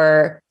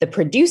for the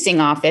producing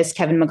office,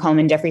 Kevin McCollum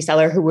and Jeffrey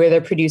Seller, who were the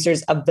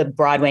producers of the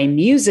Broadway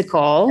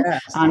musical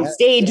on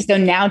stage. So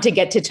now to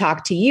get to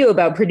talk to you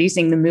about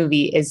producing the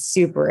movie is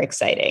super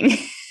exciting.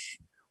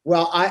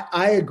 Well,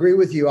 I agree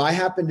with you. I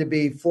happened to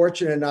be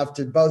fortunate enough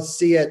to both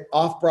see it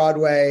off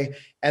Broadway,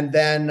 and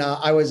then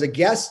I was a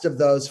guest of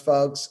those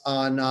folks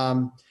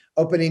on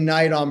opening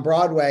night on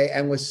Broadway,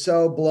 and was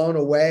so blown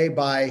away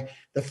by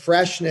the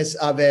freshness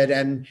of it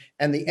and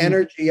the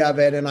energy of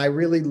it. And I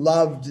really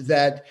loved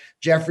that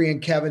Jeffrey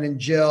and Kevin and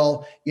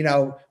Jill,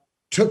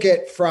 took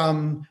it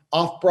from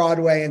off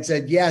Broadway and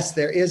said, yes,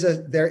 there is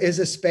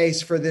a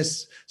space for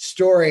this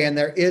story, and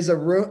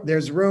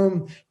there's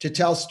room to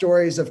tell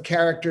stories of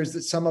characters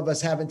that some of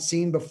us haven't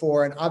seen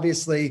before. And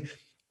obviously,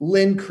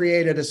 Lin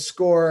created a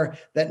score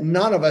that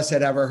none of us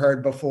had ever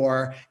heard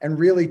before and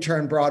really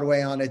turned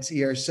Broadway on its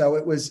ear. So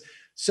it was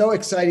so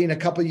exciting. A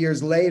couple of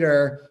years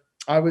later,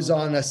 I was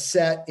on a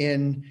set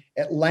in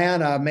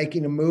Atlanta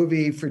making a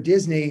movie for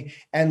Disney,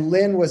 and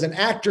Lin was an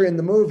actor in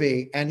the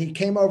movie. And he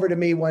came over to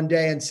me one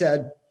day and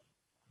said,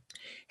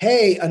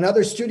 hey,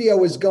 another studio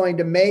was going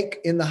to make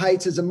In the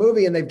Heights as a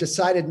movie, and they've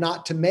decided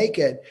not to make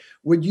it.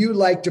 Would you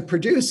like to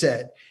produce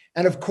it?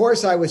 And of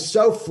course, I was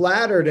so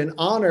flattered and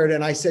honored.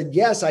 And I said,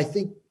 yes, I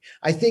think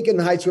In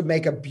the Heights would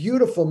make a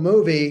beautiful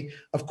movie.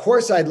 Of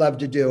course, I'd love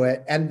to do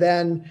it. And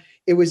then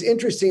it was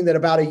interesting that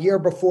about a year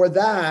before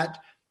that,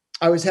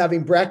 I was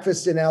having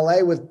breakfast in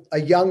LA with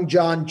a young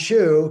John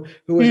Chu,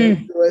 who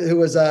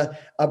was a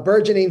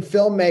burgeoning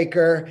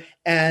filmmaker.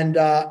 And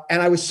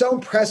I was so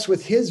impressed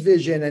with his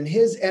vision and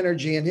his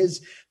energy and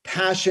his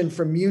passion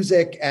for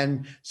music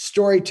and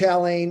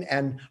storytelling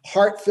and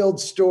heart-filled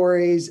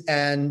stories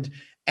and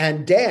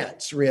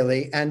dance,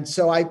 really. And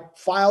so I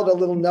filed a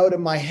little note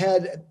in my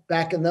head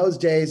back in those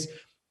days.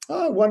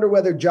 I wonder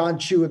whether John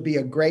Chu would be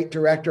a great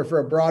director for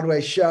a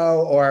Broadway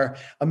show or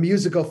a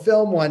musical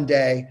film one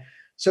day.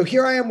 So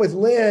here I am with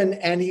Lin,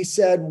 and he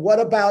said,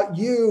 what about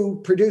you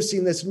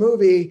producing this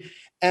movie?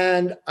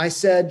 And I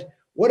said,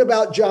 what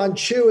about John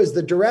Chu as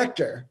the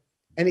director?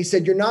 And he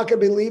said, you're not going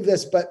to believe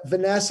this, but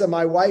Vanessa,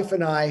 my wife,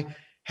 and I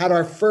had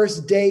our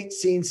first date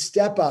seeing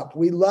Step Up.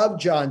 We love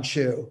John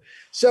Chu.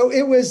 So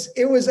it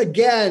was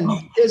again,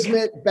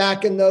 kismet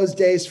back in those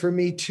days for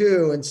me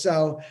too. And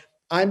so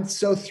I'm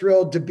so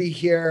thrilled to be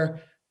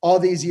here all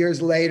these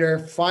years later,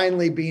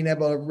 finally being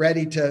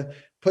ready to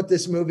put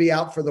this movie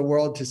out for the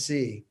world to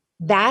see.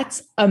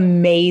 That's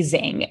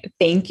amazing.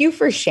 Thank you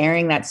for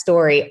sharing that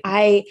story.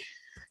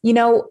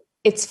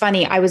 It's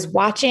funny. I was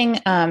watching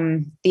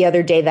the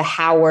other day, the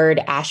Howard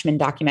Ashman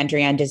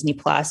documentary on Disney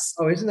Plus.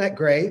 Oh, isn't that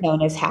great?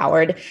 Known as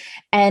Howard.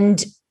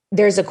 And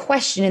there's a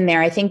question in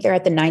there. I think they're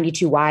at the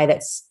 92Y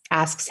that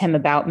asks him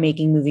about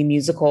making movie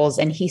musicals.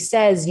 And he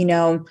says,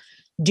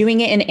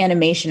 doing it in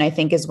animation, I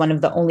think, is one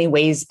of the only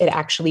ways it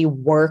actually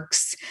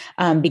works,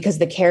 because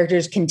the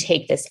characters can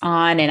take this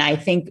on. And I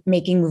think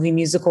making movie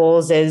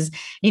musicals is,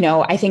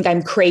 I think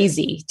I'm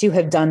crazy to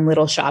have done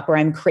Little Shop, or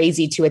I'm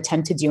crazy to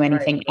attempt to do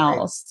anything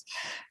else.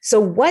 So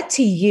what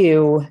to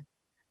you,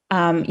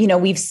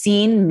 we've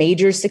seen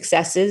major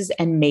successes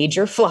and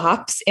major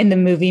flops in the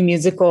movie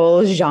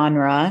musical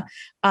genre.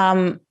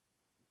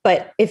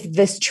 But if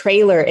this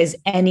trailer is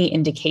any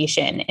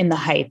indication, In the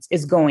Heights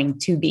is going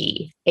to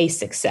be a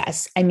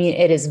success. I mean,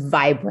 it is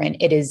vibrant.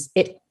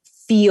 It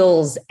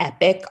feels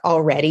epic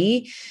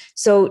already.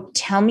 So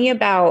tell me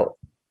about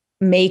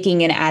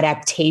making an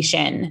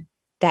adaptation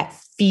that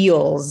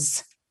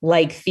feels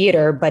like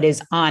theater, but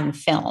is on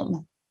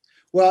film.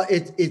 Well,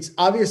 it's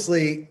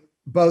obviously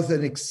both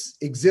an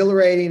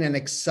exhilarating and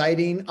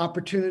exciting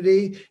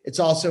opportunity. It's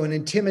also an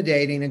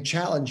intimidating and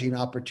challenging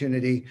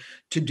opportunity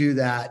to do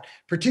that,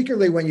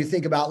 particularly when you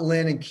think about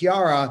Lin and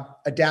Kiara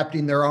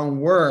adapting their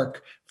own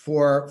work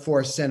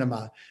for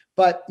cinema.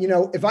 But,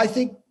 if I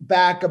think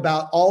back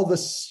about all the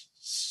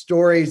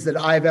stories that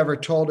I've ever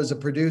told as a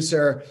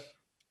producer,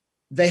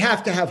 they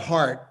have to have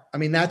heart. I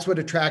mean, that's what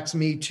attracts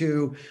me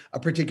to a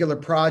particular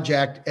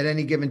project at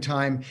any given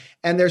time.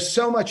 And there's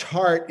so much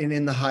heart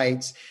in the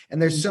Heights,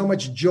 and there's so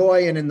much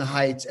joy in the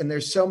Heights, and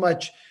there's so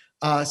much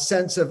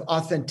sense of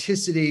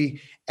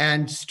authenticity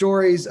and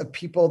stories of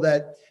people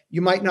that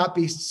you might not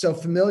be so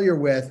familiar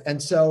with.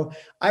 And so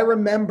I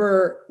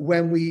remember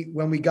when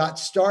we got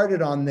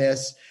started on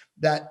this,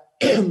 that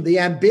the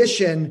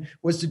ambition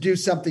was to do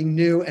something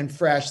new and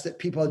fresh that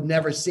people had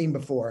never seen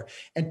before,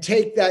 and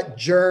take that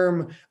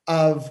germ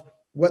of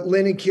what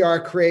Lynn and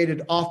Kiara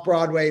created off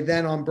Broadway,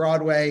 then on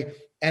Broadway,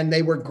 and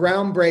they were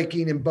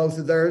groundbreaking in both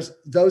of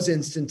those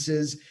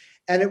instances.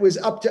 And it was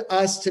up to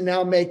us to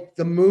now make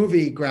the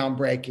movie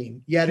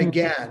groundbreaking yet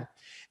again.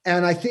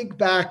 And I think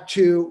back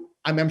to,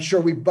 I'm sure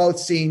we've both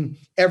seen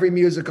every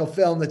musical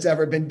film that's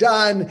ever been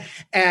done.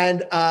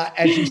 And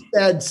as you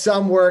said,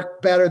 some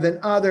work better than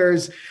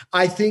others.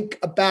 I think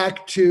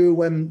back to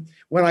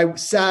when I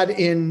sat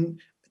in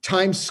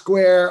Times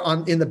Square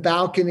in the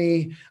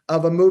balcony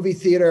of a movie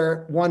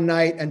theater one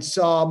night and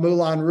saw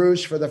Moulin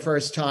Rouge for the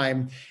first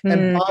time.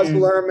 And Baz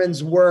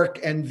Luhrmann's work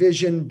and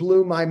vision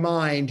blew my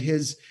mind.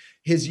 His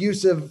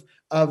use of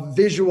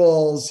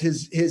visuals,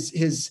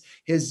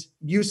 his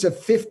use of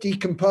 50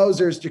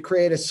 composers to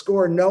create a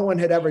score. No one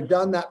had ever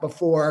done that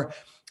before.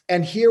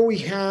 And here we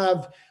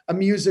have a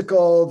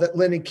musical that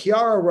Lynn and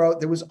Kiara wrote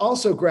that was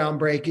also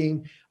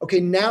groundbreaking. Okay,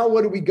 now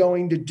what are we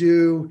going to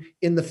do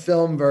in the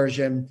film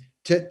version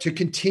to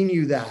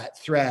continue that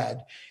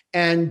thread?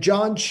 And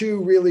Jon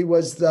Chu really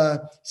was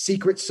the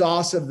secret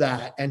sauce of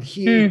that. And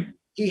he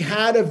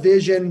had a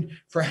vision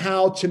for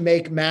how to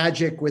make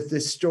magic with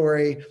this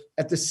story,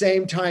 at the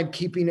same time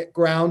keeping it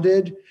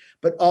grounded,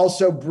 but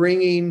also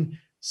bringing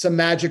some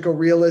magical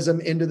realism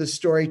into the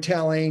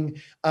storytelling.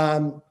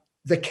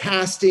 The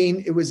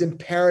casting, it was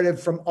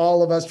imperative from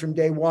all of us from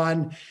day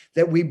one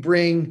that we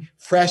bring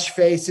fresh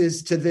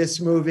faces to this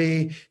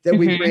movie, that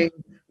we bring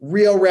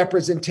real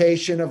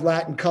representation of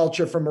Latin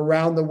culture from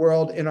around the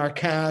world in our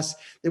cast,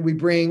 that we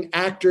bring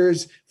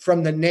actors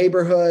from the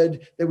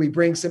neighborhood, that we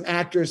bring some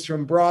actors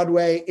from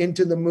Broadway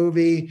into the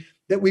movie,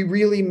 that we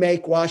really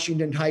make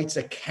Washington Heights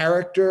a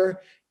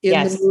character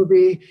in the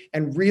movie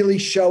and really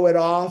show it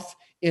off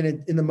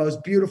in the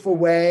most beautiful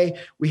way.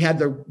 We had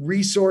the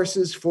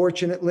resources,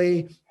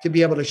 fortunately, to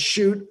be able to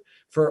shoot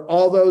for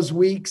all those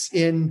weeks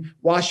in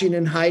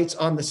Washington Heights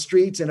on the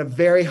streets in a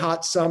very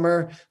hot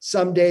summer,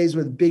 some days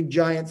with big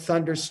giant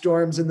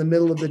thunderstorms in the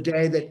middle of the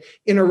day that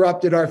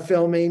interrupted our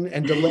filming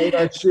and delayed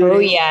our shooting. Oh,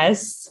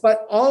 yes.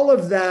 But all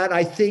of that,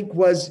 I think,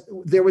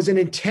 there was an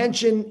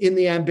intention in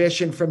the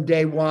ambition from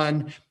day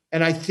one.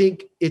 And I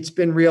think it's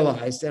been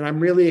realized. And I'm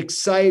really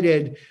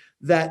excited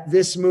that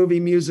this movie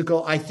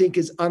musical, I think,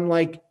 is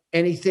unlike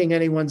anything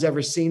anyone's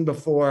ever seen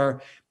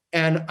before.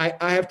 And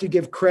I have to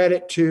give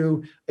credit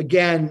to,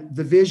 again,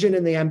 the vision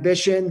and the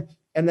ambition,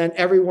 and then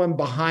everyone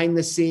behind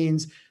the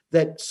scenes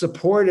that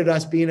supported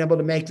us being able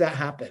to make that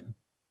happen.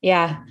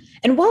 Yeah.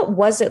 And what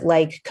was it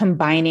like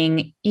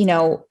combining,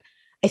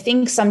 I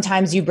think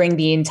sometimes you bring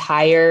the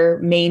entire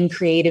main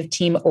creative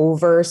team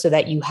over so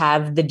that you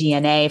have the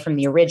DNA from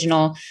the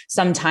original.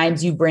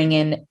 Sometimes you bring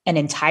in an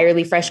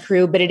entirely fresh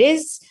crew, but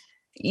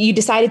you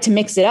decided to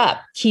mix it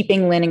up,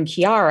 keeping Lynn and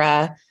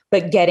Kiara,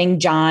 but getting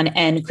John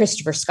and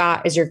Christopher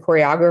Scott as your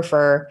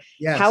choreographer.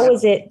 Yes. How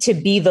is it to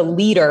be the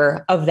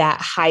leader of that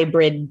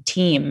hybrid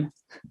team?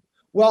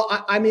 Well,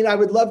 I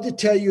would love to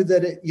tell you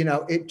that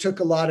it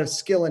took a lot of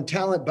skill and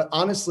talent, but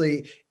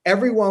honestly,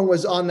 everyone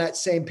was on that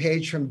same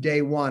page from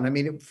day one.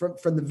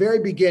 From the very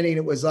beginning,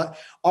 it was like,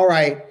 all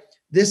right,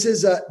 this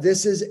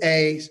is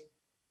a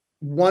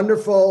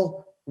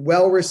wonderful,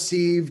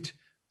 well-received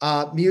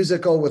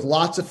musical with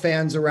lots of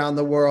fans around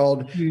the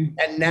world.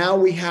 And now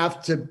we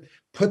have to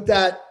put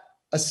that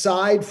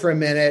aside for a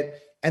minute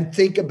and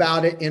think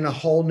about it in a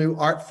whole new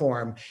art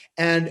form.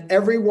 And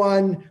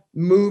everyone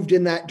moved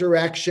in that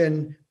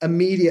direction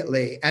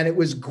immediately. And it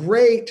was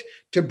great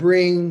to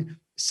bring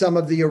some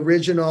of the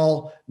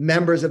original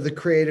members of the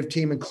creative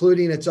team,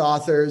 including its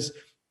authors,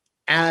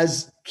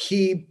 as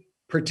key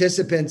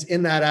participants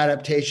in that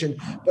adaptation,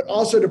 but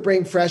also to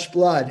bring fresh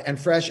blood and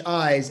fresh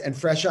eyes and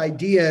fresh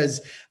ideas.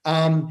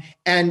 And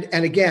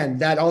again,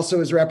 that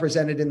also is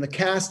represented in the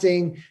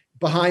casting,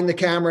 behind the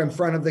camera, in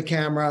front of the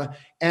camera.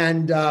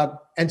 And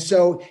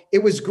so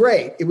it was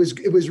great. It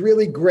was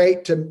really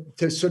great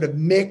to sort of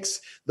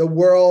mix the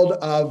world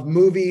of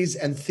movies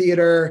and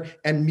theater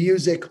and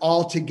music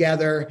all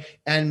together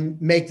and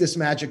make this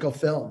magical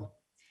film.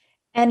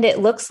 And it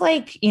looks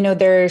like,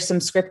 there are some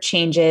script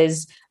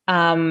changes.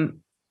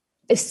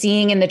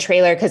 Seeing in the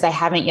trailer, because I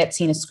haven't yet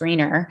seen a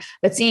screener,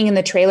 but seeing in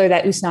the trailer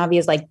that Usnavi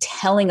is like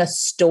telling a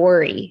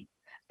story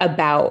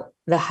about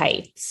the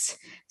Heights.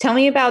 Tell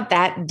me about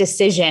that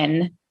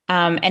decision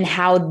and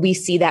how we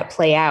see that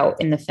play out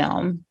in the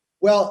film.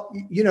 Well,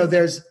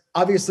 there's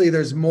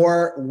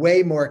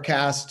way more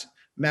cast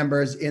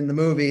members in the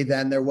movie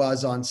than there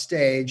was on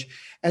stage.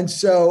 And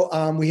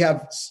so we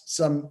have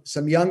some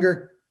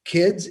younger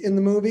kids in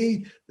the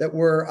movie that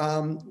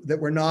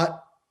were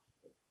not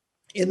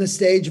in the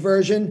stage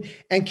version.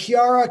 And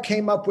Kiara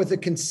came up with a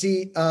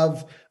conceit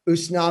of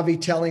Usnavi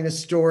telling a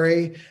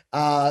story.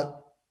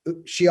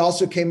 She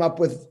also came up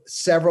with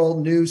several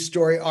new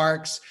story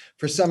arcs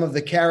for some of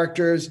the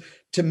characters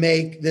to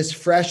make this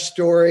fresh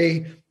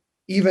story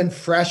even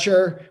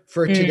fresher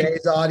for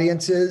today's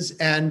audiences.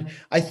 And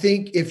I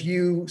think if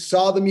you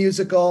saw the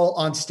musical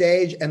on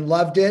stage and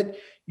loved it,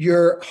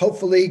 you're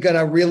hopefully going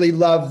to really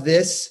love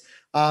this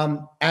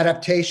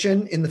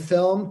adaptation in the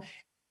film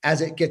as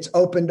it gets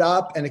opened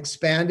up and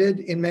expanded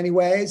in many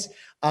ways,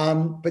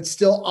 but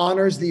still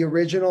honors the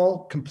original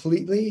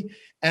completely.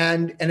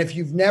 And if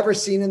you've never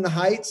seen In the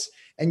Heights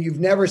and you've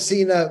never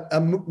seen a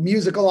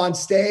musical on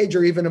stage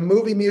or even a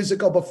movie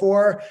musical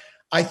before,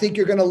 I think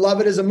you're going to love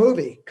it as a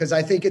movie, because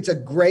I think it's a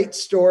great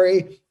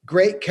story,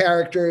 great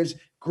characters,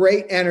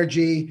 great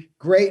energy,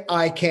 great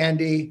eye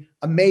candy,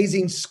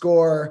 amazing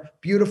score,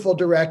 beautiful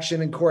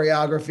direction and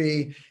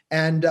choreography.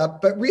 And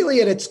but really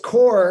at its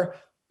core,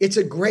 it's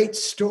a great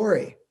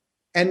story.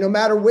 And no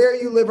matter where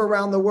you live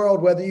around the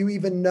world, whether you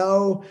even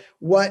know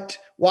what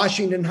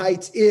Washington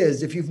Heights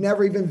is, if you've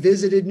never even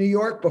visited New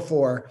York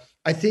before,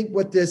 I think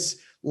what this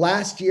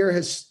last year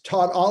has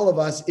taught all of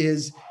us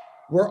is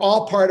we're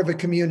all part of a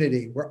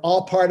community. We're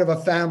all part of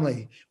a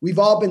family. We've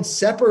all been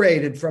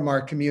separated from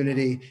our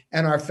community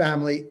and our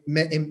family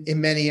in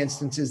many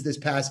instances this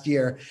past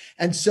year.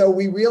 And so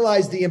we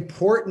realize the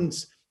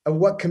importance of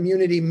what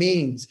community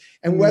means.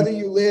 And whether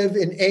you live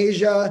in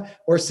Asia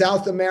or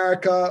South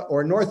America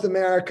or North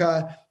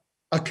America,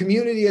 a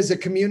community is a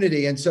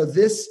community. And so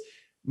this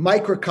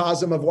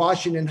microcosm of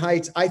Washington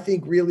Heights, I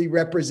think, really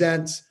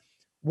represents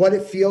what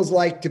it feels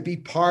like to be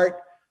part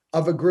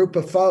of a group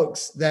of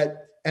folks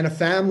and a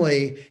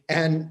family,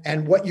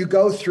 and what you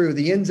go through,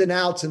 the ins and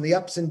outs and the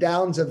ups and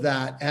downs of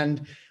that.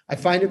 And I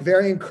find it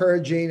very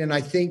encouraging. And I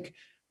think,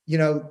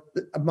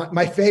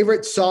 my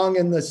favorite song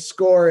in the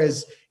score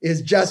is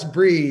Just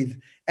Breathe.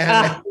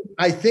 And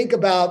I think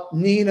about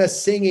Nina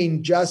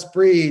singing Just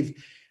Breathe.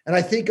 And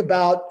I think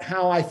about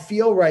how I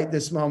feel right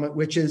this moment,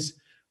 which is,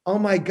 oh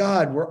my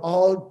God, we're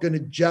all going to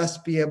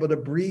just be able to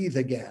breathe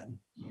again.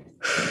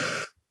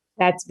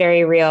 That's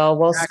very real.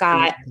 Well,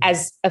 Scott,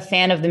 as a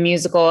fan of the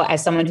musical,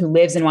 as someone who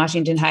lives in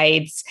Washington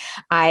Heights,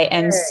 I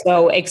am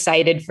so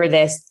excited for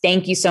this.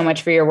 Thank you so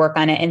much for your work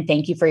on it. And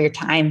thank you for your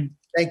time.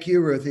 Thank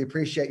you, Ruthie.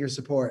 Appreciate your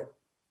support.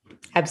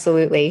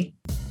 Absolutely.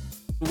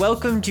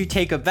 Welcome to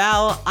Take a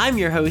Bow. I'm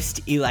your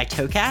host, Eli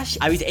Tokash.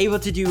 I was able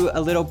to do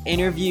a little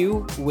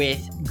interview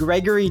with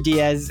Gregory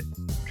Diaz.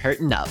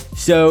 Curtain up.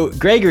 So,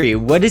 Gregory,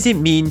 what does it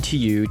mean to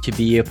you to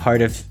be a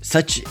part of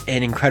such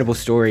an incredible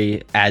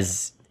story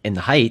as In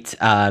the Heights,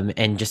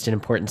 and just an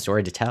important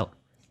story to tell?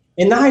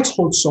 In the Heights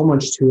holds so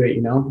much to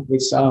it,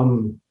 It's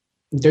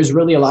there's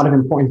really a lot of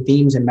important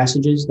themes and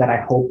messages that I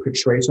hope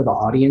portray to the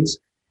audience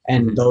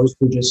and those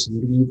who just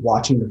leave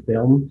watching the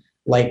film,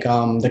 like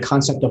the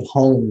concept of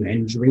home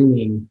and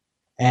dreaming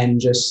and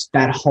just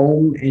that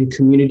home and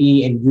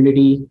community and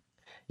unity.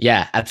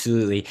 Yeah,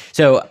 absolutely.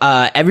 So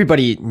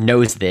everybody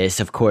knows this,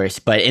 of course,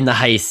 but In the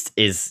Heights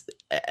is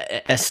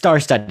a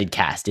star-studded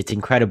cast. It's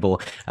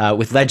incredible,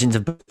 with legends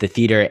of the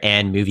theater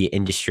and movie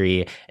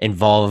industry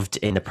involved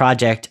in the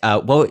project.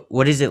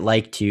 What is it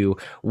like to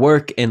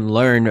work and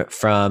learn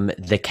from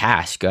the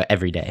cast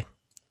every day?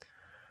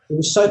 It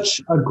was such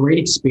a great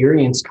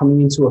experience coming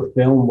into a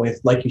film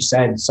with, like you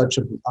said, such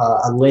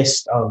a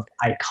list of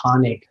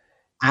iconic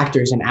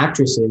actors and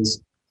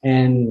actresses,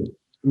 and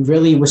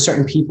really with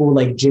certain people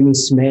like Jimmy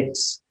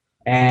Smits,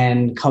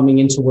 and coming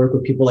into work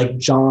with people like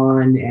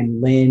John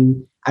and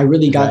Lynn. I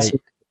really got to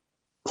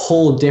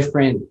pull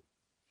different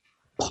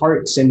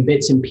parts and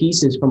bits and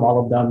pieces from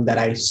all of them that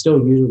I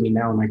still usually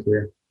know in my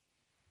career.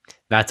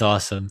 That's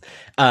awesome.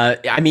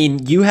 I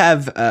mean, you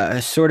have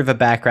a sort of a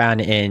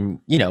background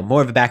in,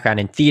 more of a background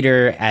in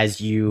theater,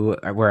 as you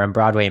were on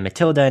Broadway and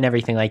Matilda and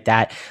everything like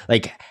that.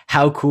 Like,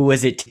 how cool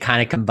was it to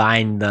kind of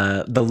combine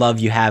the love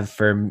you have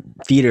for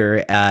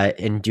theater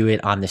and do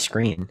it on the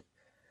screen?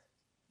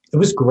 It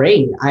was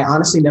great. I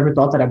honestly never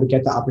thought that I would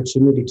get the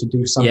opportunity to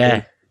do something.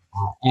 Yeah.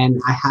 And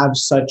I have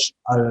such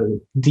a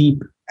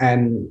deep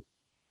and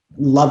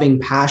loving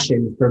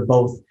passion for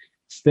both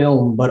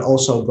film, but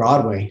also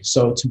Broadway.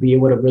 So to be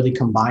able to really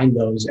combine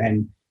those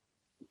and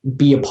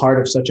be a part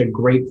of such a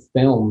great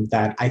film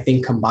that I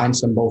think combines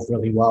them both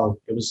really well,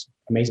 it was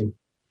amazing.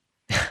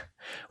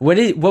 What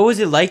was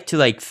it like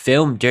to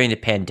film during the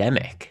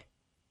pandemic?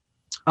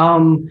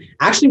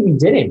 Actually, we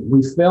didn't.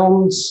 We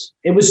filmed,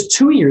 it was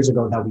 2 years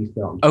ago that we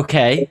filmed.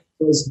 Okay.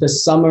 It was the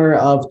summer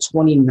of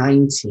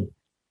 2019.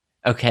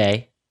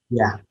 Okay.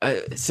 Yeah.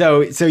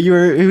 So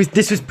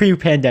this was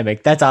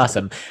pre-pandemic. That's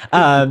awesome.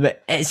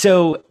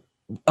 So,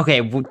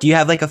 okay. Do you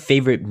have a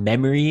favorite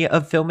memory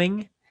of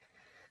filming?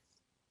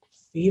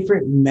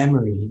 Favorite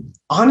memory?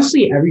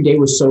 Honestly, every day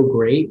was so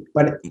great,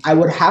 but I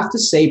would have to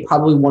say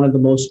probably one of the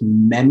most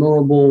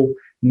memorable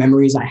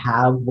memories I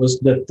have was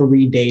the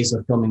 3 days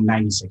of filming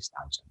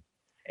 96,000.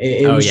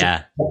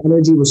 The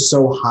energy was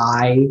so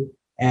high,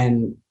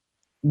 and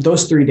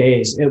those 3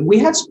 days, we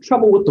had some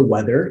trouble with the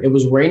weather. It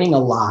was raining a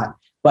lot,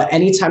 but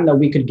anytime that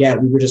we could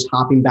we were just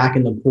hopping back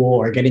in the pool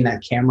or getting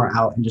that camera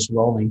out and just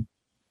rolling.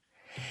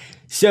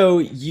 So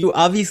you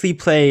obviously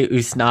play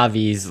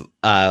Usnavi's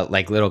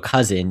little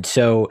cousin.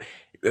 So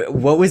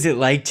what was it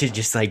like to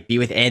just be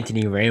with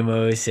Anthony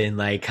Ramos and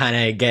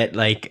kind of get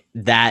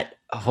that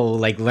whole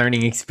like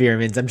learning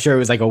experiments? I'm sure it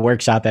was like a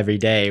workshop every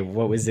day.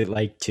 What was it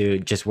like to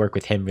just work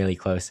with him really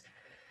close?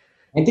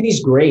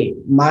 Anthony's great.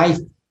 My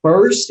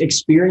first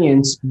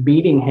experience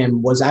meeting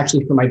him was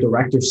actually for my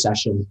director's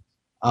session.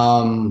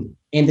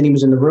 Anthony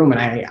was in the room,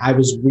 and I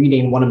was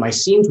reading one of my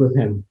scenes with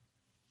him.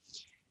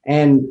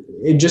 And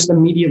it just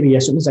immediately,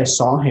 as soon as I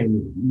saw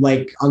him,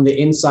 like on the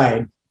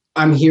inside,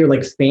 I'm here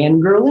like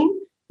fangirling.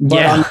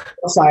 But on the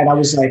outside, I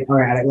was like, all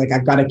right, like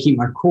I've got to keep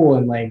my cool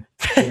and like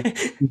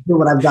do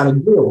what I've got to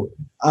do.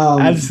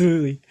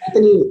 Absolutely.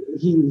 Anthony,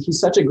 he's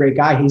such a great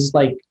guy. He's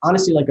like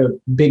honestly like a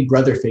big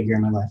brother figure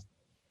in my life.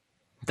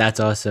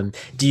 That's awesome.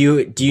 Do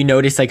you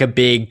notice like a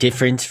big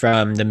difference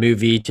from the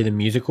movie to the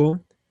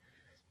musical?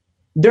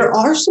 There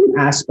are some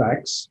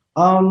aspects.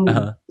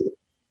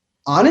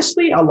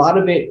 Honestly, a lot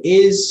of it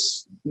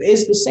is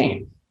the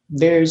same.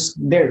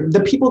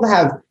 The people that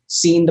have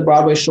seen the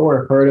Broadway show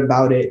or heard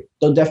about it,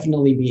 they'll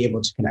definitely be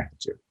able to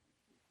connect to.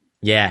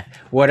 Yeah.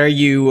 What are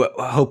you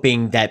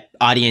hoping that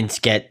audience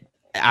get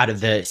out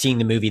of seeing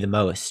the movie the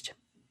most?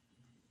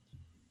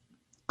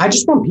 I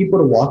just want people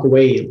to walk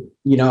away,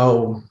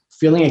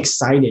 feeling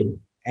excited,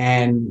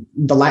 and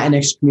the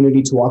Latinx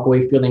community to walk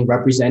away feeling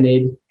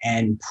represented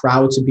and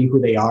proud to be who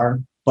they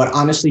are. But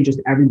honestly, just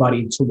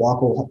everybody to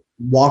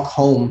walk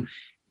home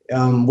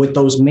with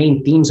those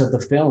main themes of the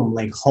film,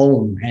 like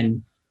home.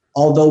 And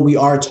although we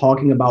are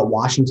talking about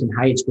Washington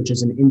Heights, which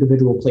is an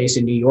individual place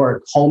in New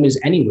York, home is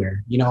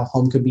anywhere.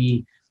 Home could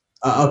be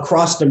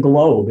across the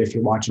globe if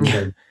you're watching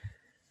it.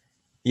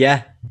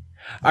 Yeah.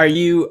 Are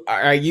you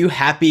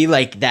happy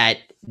like that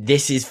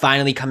this is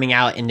finally coming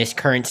out in this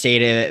current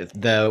state of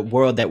the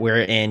world that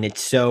we're in?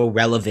 It's so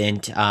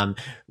relevant.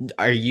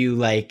 Are you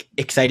like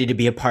excited to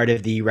be a part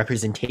of the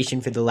representation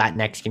for the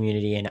Latinx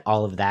community and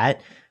all of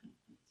that?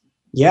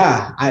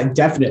 Yeah, I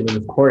definitely,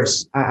 of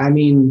course. I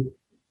mean,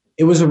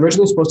 it was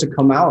originally supposed to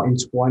come out in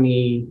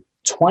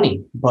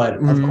 2020, but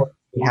of course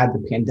we had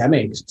the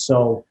pandemic.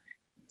 So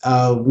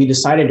we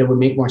decided it would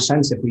make more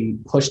sense if we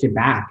pushed it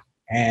back,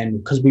 and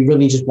because we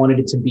really just wanted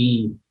it to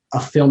be a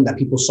film that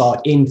people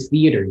saw in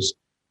theaters,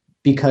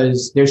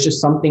 because there's just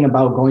something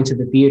about going to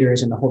the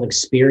theaters and the whole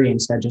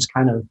experience that just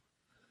kind of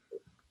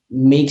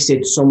makes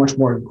it so much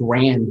more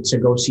grand to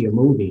go see a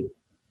movie.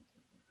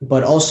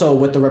 But also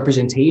with the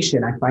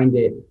representation, I find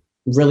it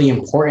really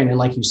important. And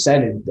like you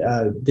said,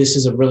 this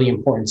is a really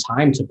important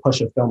time to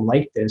push a film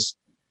like this,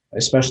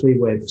 especially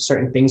with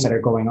certain things that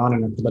are going on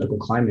in the political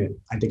climate.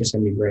 I think it's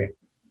going to be great.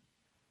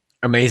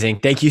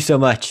 Amazing. Thank you so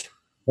much.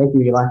 Thank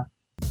you, Eli.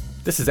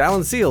 This is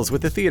Alan Seals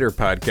with the Theater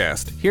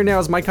Podcast. Here now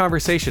is my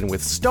conversation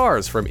with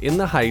stars from In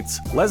the Heights,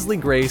 Leslie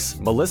Grace,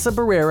 Melissa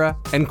Barrera,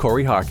 and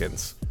Corey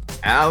Hawkins.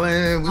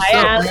 Alan, what's Hi,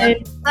 up,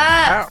 Alan.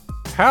 man?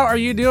 How are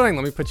you doing?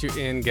 Let me put you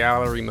in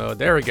gallery mode.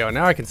 There we go.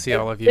 Now I can see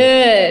all of you.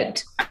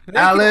 Good.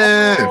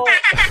 Alan.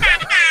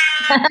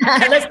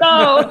 Let's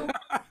go.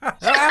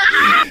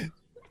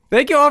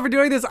 Thank you all for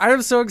doing this. I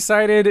am so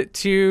excited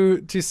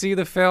to see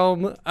the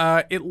film.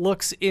 It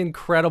looks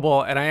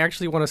incredible, and I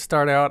actually want to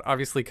start out,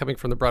 obviously coming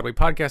from the Broadway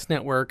Podcast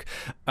Network.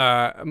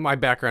 My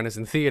background is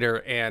in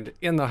theater, and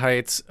In the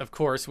Heights, of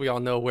course, we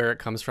all know where it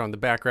comes from, the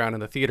background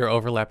and the theater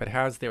overlap it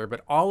has there.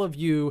 But all of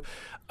you,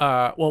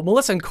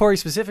 Melissa and Corey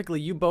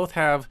specifically, you both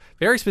have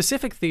very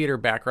specific theater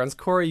backgrounds.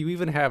 Corey, you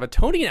even have a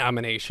Tony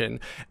nomination,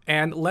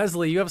 and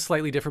Leslie, you have a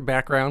slightly different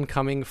background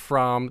coming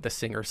from the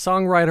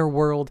singer-songwriter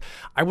world.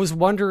 I was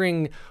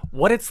wondering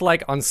what it's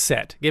like on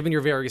set, given your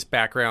various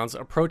backgrounds,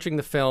 approaching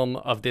the film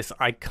of this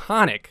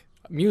iconic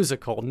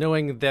musical,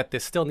 knowing that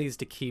this still needs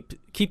to keep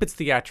its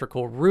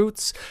theatrical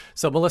roots.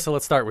 So, Melissa,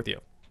 let's start with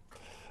you.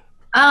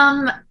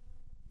 I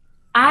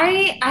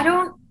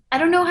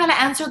don't know how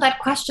to answer that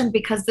question,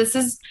 because this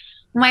is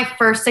my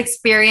first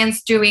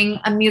experience doing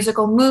a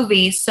musical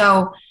movie.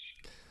 So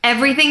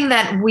everything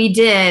that we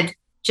did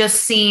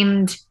just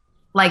seemed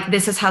like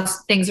this is how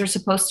things are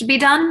supposed to be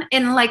done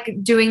in like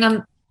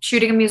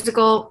shooting a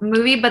musical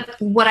movie. But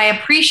what I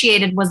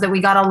appreciated was that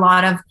we got a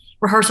lot of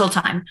rehearsal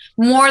time,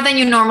 more than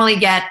you normally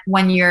get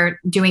when you're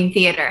doing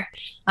theater.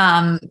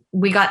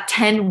 We got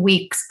 10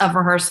 weeks of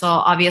rehearsal,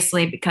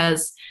 obviously,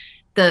 because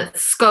the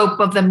scope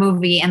of the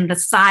movie and the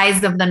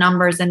size of the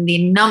numbers and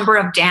the number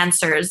of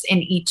dancers in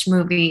each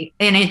movie,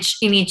 in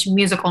each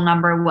musical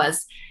number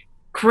was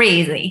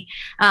crazy.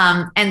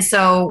 And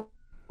so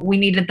we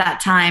needed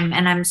that time,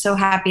 and I'm so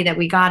happy that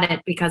we got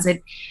it, because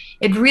it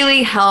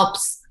really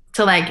helps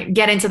to like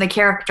get into the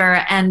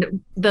character,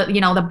 and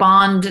the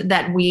bond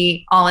that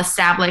we all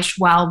established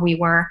while we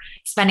were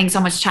spending so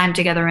much time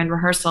together in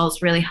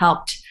rehearsals really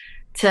helped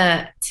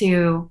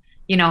to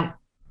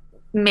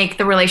make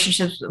the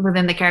relationships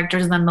within the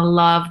characters and the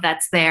love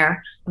that's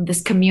there,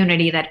 this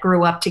community that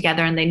grew up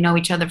together and they know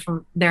each other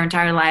for their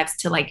entire lives,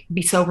 to like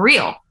be so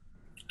real.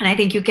 And I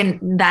think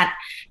that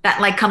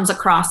like comes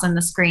across on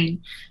the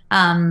screen.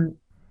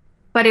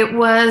 But it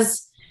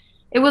was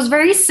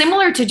very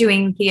similar to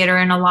doing theater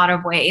in a lot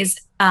of ways.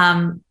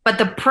 But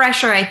the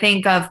pressure, I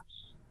think, of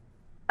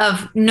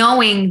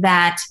knowing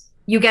that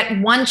you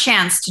get one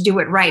chance to do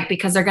it right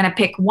because they're going to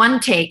pick one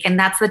take and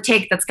that's the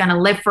take that's going to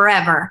live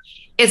forever,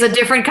 is a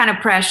different kind of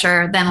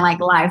pressure than like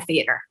live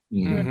theater.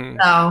 Mm-hmm.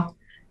 So,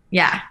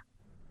 yeah.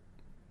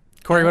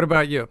 Corey, what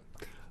about you?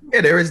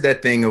 Yeah, there is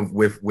that thing of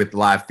with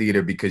live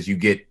theater, because you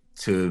get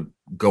to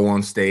go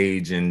on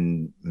stage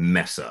and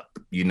mess up.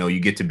 You know, you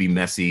get to be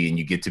messy, and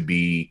you get to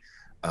be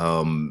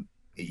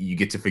you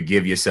get to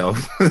forgive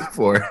yourself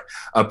for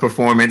a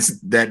performance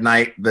that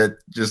night that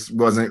just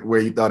wasn't where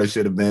you thought it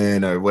should have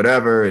been or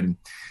whatever, and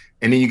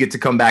then you get to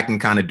come back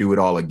and kind of do it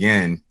all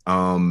again.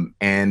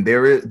 And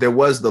there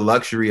was the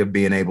luxury of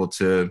being able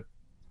to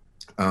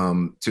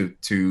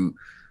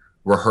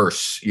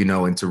rehearse, you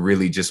know, and to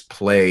really just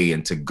play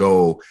and to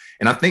go.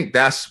 And I think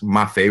that's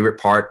my favorite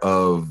part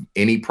of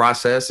any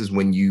process, is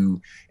when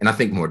you, and I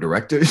think more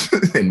directors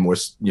and more,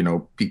 you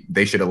know,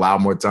 they should allow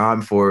more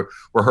time for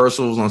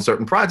rehearsals on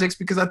certain projects,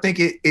 because I think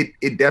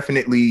it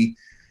definitely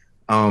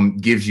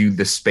gives you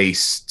the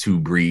space to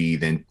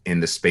breathe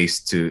and the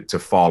space to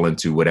fall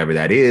into whatever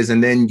that is.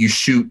 And then you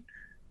shoot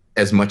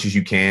as much as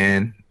you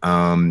can.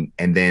 And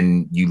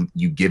then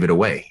you give it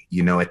away.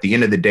 You know, at the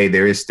end of the day,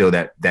 there is still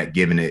that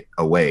giving it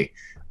away.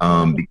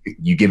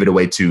 You give it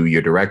away to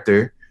your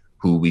director,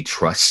 who we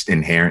trust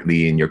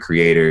inherently, in your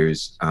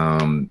creators,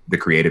 the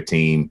creative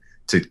team,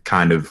 to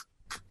kind of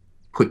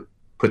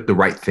put the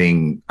right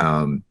thing,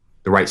 the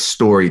right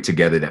story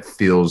together that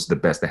feels the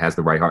best, that has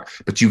the right heart.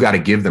 But you got to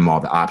give them all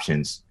the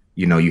options.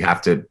 You know, you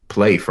have to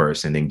play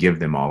first and then give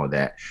them all of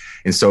that.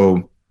 And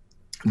so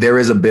there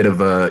is a bit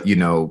of a, you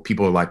know,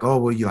 people are like, oh,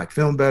 well, you like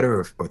film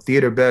better or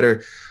theater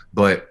better.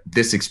 But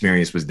this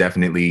experience was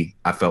definitely,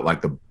 I felt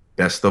like, the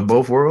best of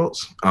both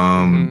worlds,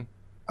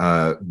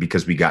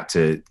 because we got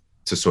to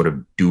sort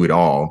of do it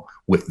all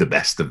with the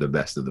best of the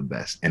best of the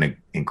best, and an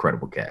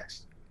incredible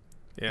cast.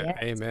 Yeah, Yes.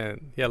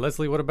 amen. Yeah,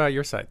 Leslie, what about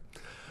your side?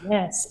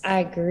 Yes, I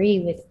agree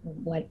with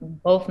what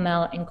both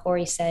Mel and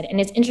Corey said. And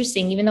it's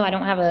interesting, even though I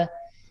don't have a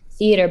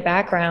theater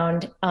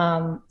background,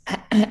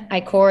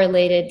 I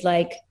correlated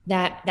like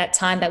that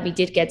time that we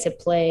did get to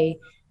play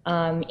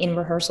in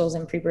rehearsals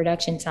and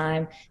pre-production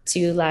time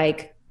to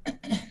like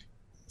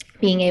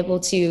being able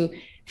to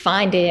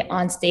find it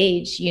on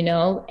stage, you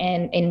know,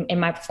 and in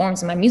my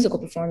performance, in my musical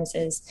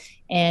performances.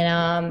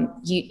 And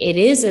it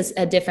is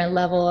a different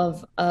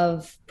level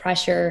of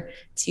pressure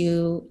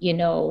to, you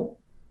know,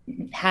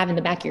 have in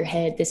the back of your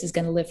head, this is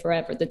going to live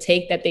forever. The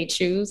take that they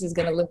choose is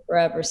going to live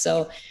forever.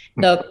 So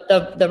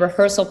the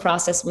rehearsal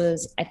process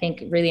was, I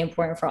think, really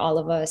important for all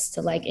of us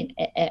to like in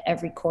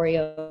every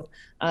choreo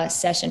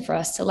session, for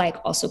us to like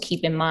also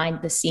keep in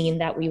mind the scene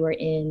that we were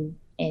in,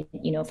 and,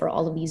 you know, for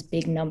all of these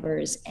big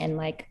numbers, and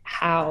like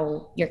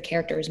how your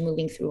character is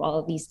moving through all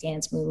of these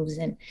dance moves.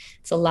 And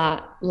it's a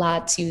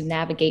lot to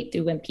navigate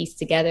through and piece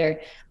together.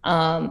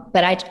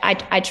 But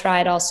I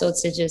tried also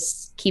to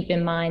just keep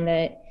in mind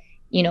that,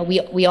 you know,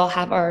 we all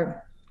have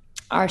our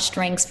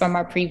strengths from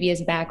our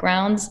previous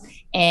backgrounds,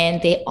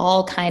 and they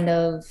all kind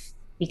of,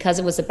 because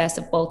it was the best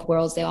of both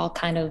worlds, they all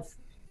kind of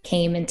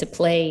came into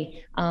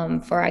play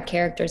for our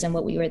characters and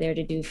what we were there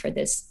to do for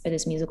this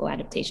musical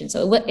adaptation.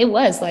 So it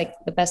was like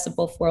the best of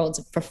both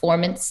worlds,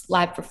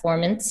 live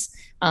performance,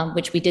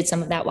 which we did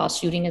some of that while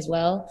shooting as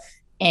well.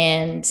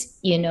 And,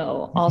 you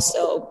know,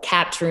 also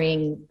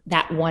capturing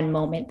that one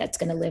moment that's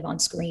going to live on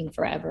screen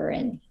forever,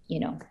 and, you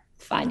know,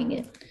 finding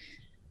it.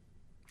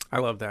 I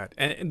love that.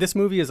 And this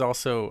movie is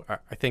also,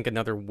 I think,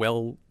 another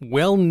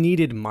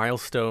well-needed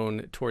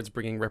milestone towards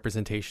bringing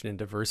representation and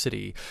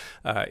diversity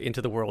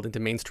into the world, into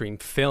mainstream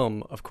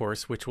film, of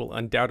course, which will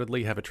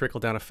undoubtedly have a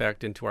trickle-down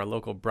effect into our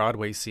local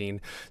Broadway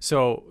scene.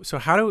 So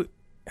how do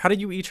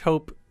you each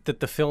hope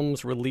that the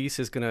film's release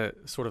is going to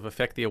sort of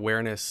affect the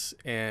awareness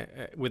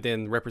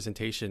within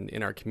representation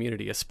in our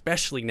community,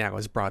 especially now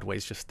as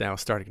Broadway's just now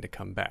starting to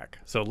come back?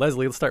 So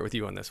Leslie, let's start with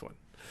you on this one.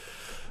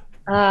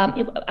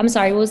 I'm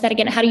sorry, what was that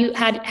again? How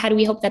do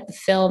we hope that the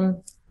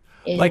film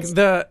is... Like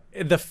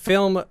the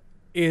film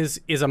is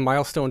a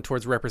milestone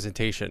towards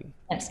representation,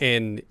 yes,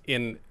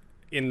 in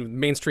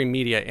mainstream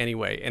media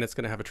anyway, and it's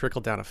going to have a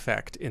trickle-down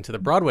effect into the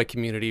Broadway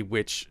community,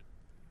 which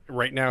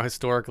right now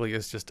historically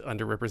is just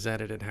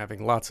underrepresented and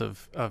having lots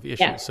of issues.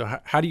 Yeah. So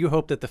how do you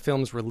hope that the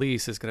film's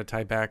release is going to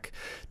tie back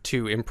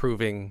to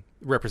improving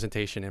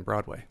representation in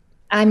Broadway?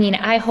 I mean,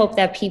 I hope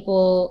that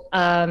people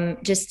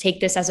just take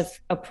this as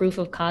a proof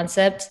of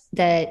concept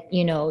that,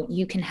 you know,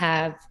 you can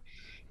have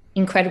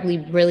incredibly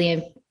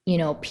brilliant, you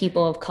know,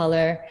 people of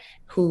color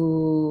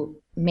who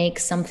make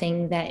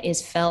something that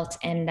is felt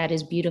and that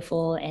is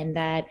beautiful, and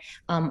that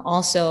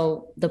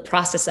also the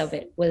process of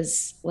it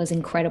was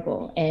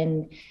incredible.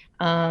 And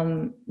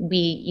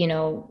you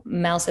know,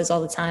 Mel says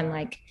all the time,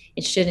 like,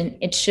 it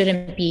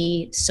shouldn't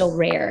be so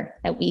rare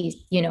that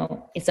we, you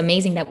know, it's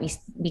amazing that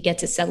we get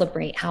to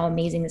celebrate how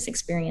amazing this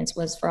experience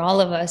was for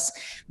all of us,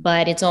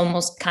 but it's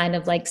almost kind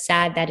of like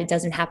sad that it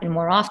doesn't happen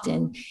more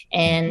often.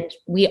 And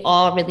we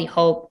all really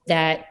hope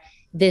that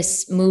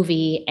this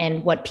movie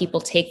and what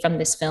people take from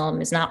this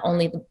film is not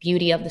only the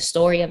beauty of the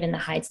story of In the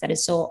Heights that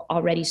is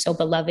already so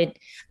beloved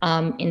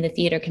in the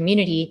theater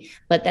community,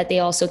 but that they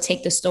also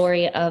take the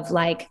story of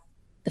like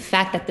the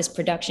fact that this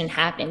production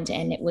happened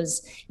and it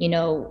was,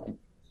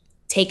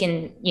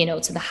 taken,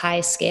 to the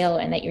highest scale,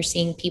 and that you're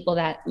seeing people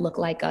that look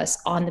like us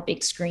on the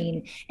big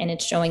screen, and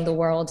it's showing the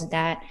world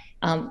that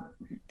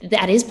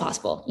that is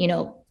possible,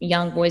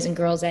 young boys and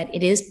girls, that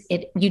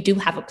you do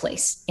have a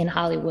place in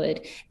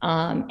Hollywood,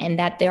 and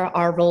that there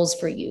are roles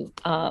for you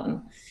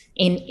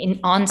in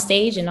on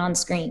stage and on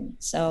screen.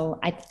 So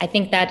I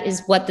think that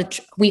is what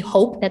we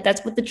hope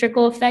that's what the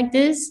trickle effect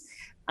is.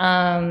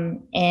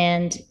 And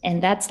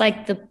that's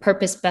like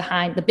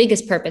the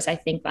biggest purpose, I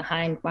think,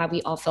 behind why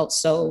we all felt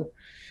so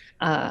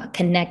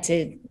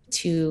connected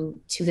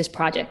to this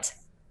project.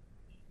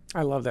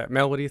 I love that.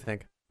 Mel, what do you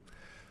think?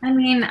 I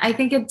mean, I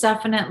think it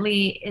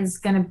definitely is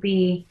going to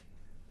be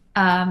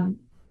a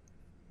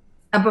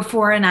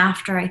before and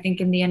after, I think,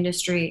 in the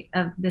industry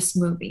of this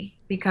movie,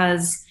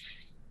 because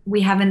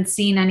we haven't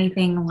seen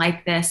anything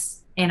like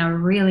this in a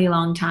really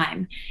long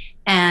time.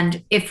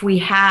 And if we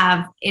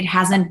have, it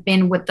hasn't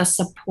been with the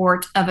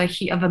support of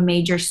a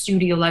major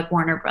studio like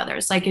Warner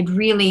Brothers. Like, it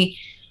really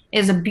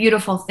is a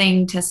beautiful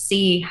thing to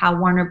see how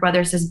Warner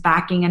Brothers is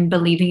backing and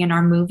believing in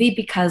our movie,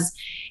 because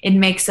it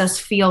makes us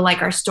feel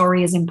like our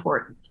story is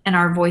important and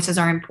our voices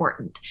are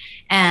important.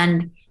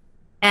 And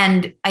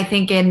I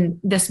think in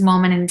this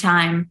moment in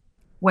time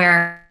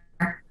where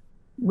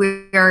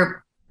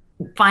we're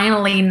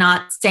finally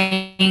not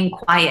staying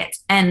quiet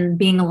and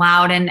being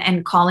loud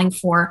and calling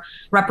for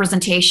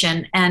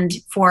representation and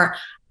for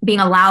being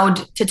allowed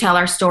to tell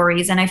our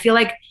stories. And I feel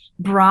like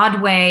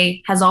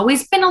Broadway has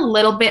always been a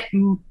little bit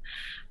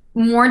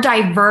more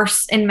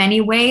diverse in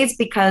many ways,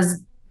 because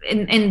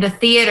in the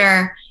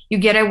theater, you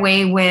get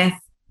away with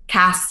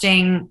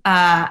casting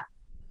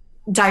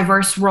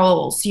diverse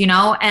roles,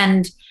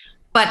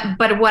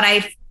 but what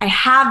I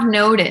have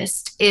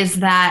noticed is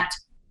that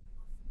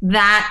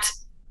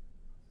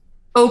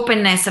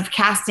openness of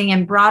casting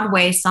in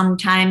Broadway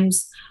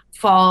sometimes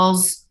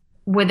falls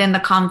within the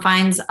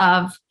confines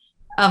of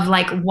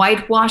like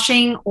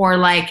whitewashing, or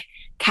like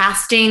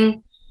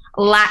casting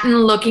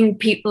Latin looking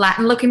people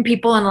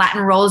in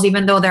Latin roles,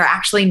 even though they're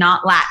actually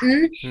not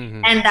Latin.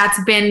 Mm-hmm. And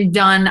that's been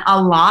done a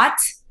lot,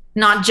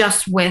 not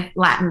just with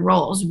Latin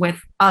roles,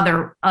 with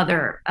other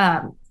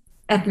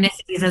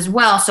ethnicities as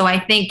well. So I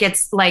think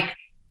it's like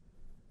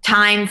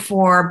time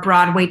for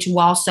Broadway to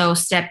also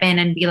step in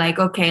and be like,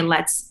 okay,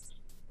 let's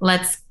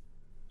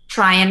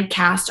try and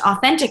cast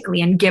authentically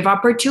and give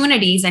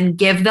opportunities and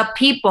give the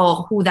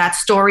people who that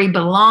story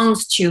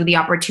belongs to the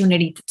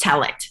opportunity to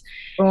tell it.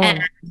 Oh.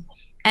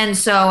 And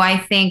so I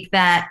think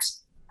that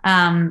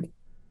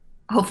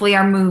hopefully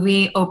our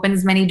movie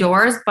opens many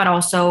doors, but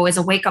also is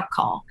a wake-up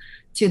call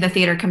to the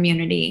theater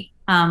community.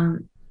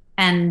 And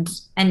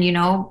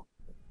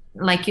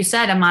like you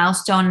said, a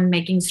milestone,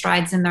 making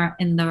strides in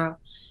the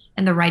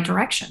right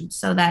direction,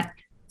 so that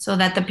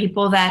the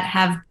people that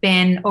have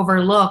been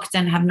overlooked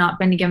and have not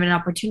been given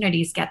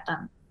opportunities get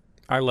them.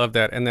 I love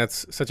that. And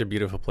that's such a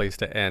beautiful place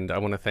to end. I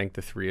want to thank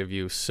the three of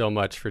you so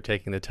much for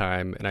taking the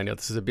time. And I know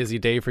this is a busy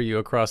day for you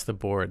across the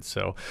board.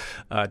 So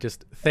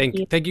just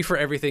thank you for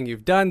everything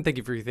you've done. Thank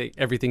you for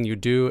everything you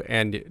do.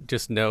 And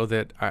just know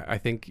that I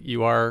think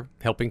you are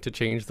helping to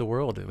change the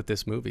world with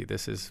this movie.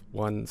 This is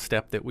one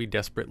step that we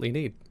desperately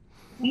need.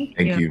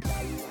 Thank you.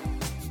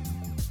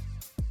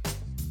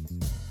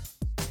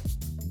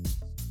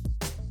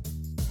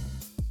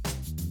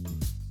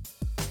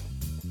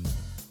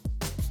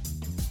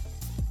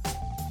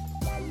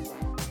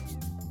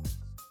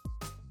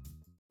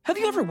 Have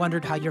you ever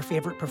wondered how your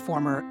favorite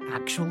performer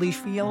actually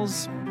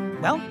feels?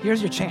 Well,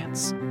 here's your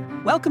chance.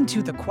 Welcome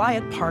to The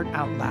Quiet Part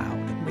Out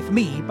Loud with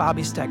me,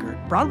 Bobby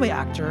Steggert, Broadway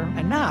actor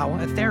and now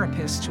a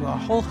therapist to a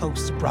whole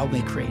host of Broadway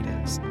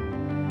creatives.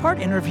 Part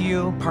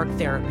interview, part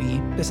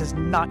therapy, this is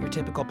not your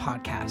typical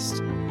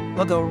podcast.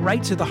 We'll go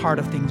right to the heart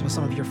of things with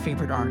some of your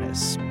favorite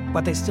artists,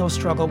 what they still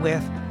struggle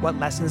with, what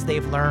lessons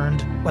they've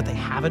learned, what they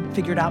haven't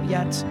figured out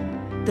yet.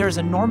 There's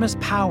enormous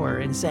power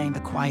in saying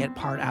the quiet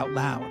part out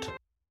loud.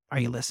 Are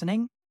you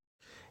listening?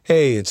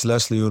 Hey, it's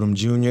Leslie Odom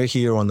Jr.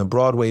 here on the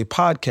Broadway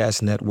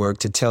Podcast Network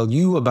to tell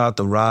you about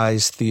the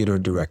Rise Theater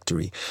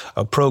Directory,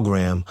 a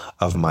program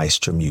of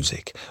Maestro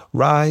Music.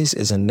 Rise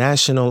is a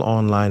national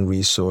online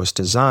resource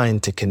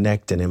designed to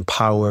connect and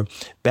empower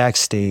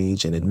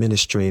backstage and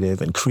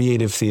administrative and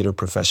creative theater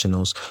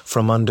professionals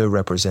from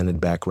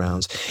underrepresented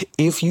backgrounds.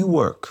 If you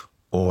work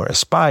or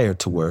aspire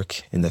to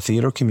work in the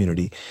theater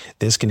community,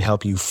 this can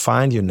help you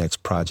find your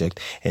next project.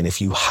 And if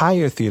you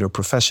hire theater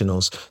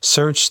professionals,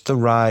 search the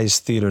Rise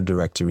Theater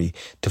Directory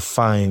to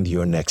find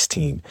your next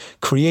team.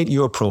 Create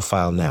your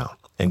profile now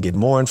and get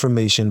more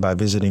information by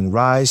visiting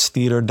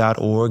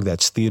risetheater.org.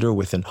 That's theater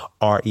with an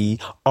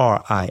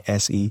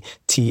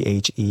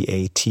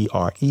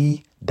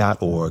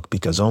RERISETHEATRE.org,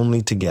 because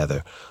only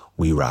together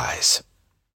we rise.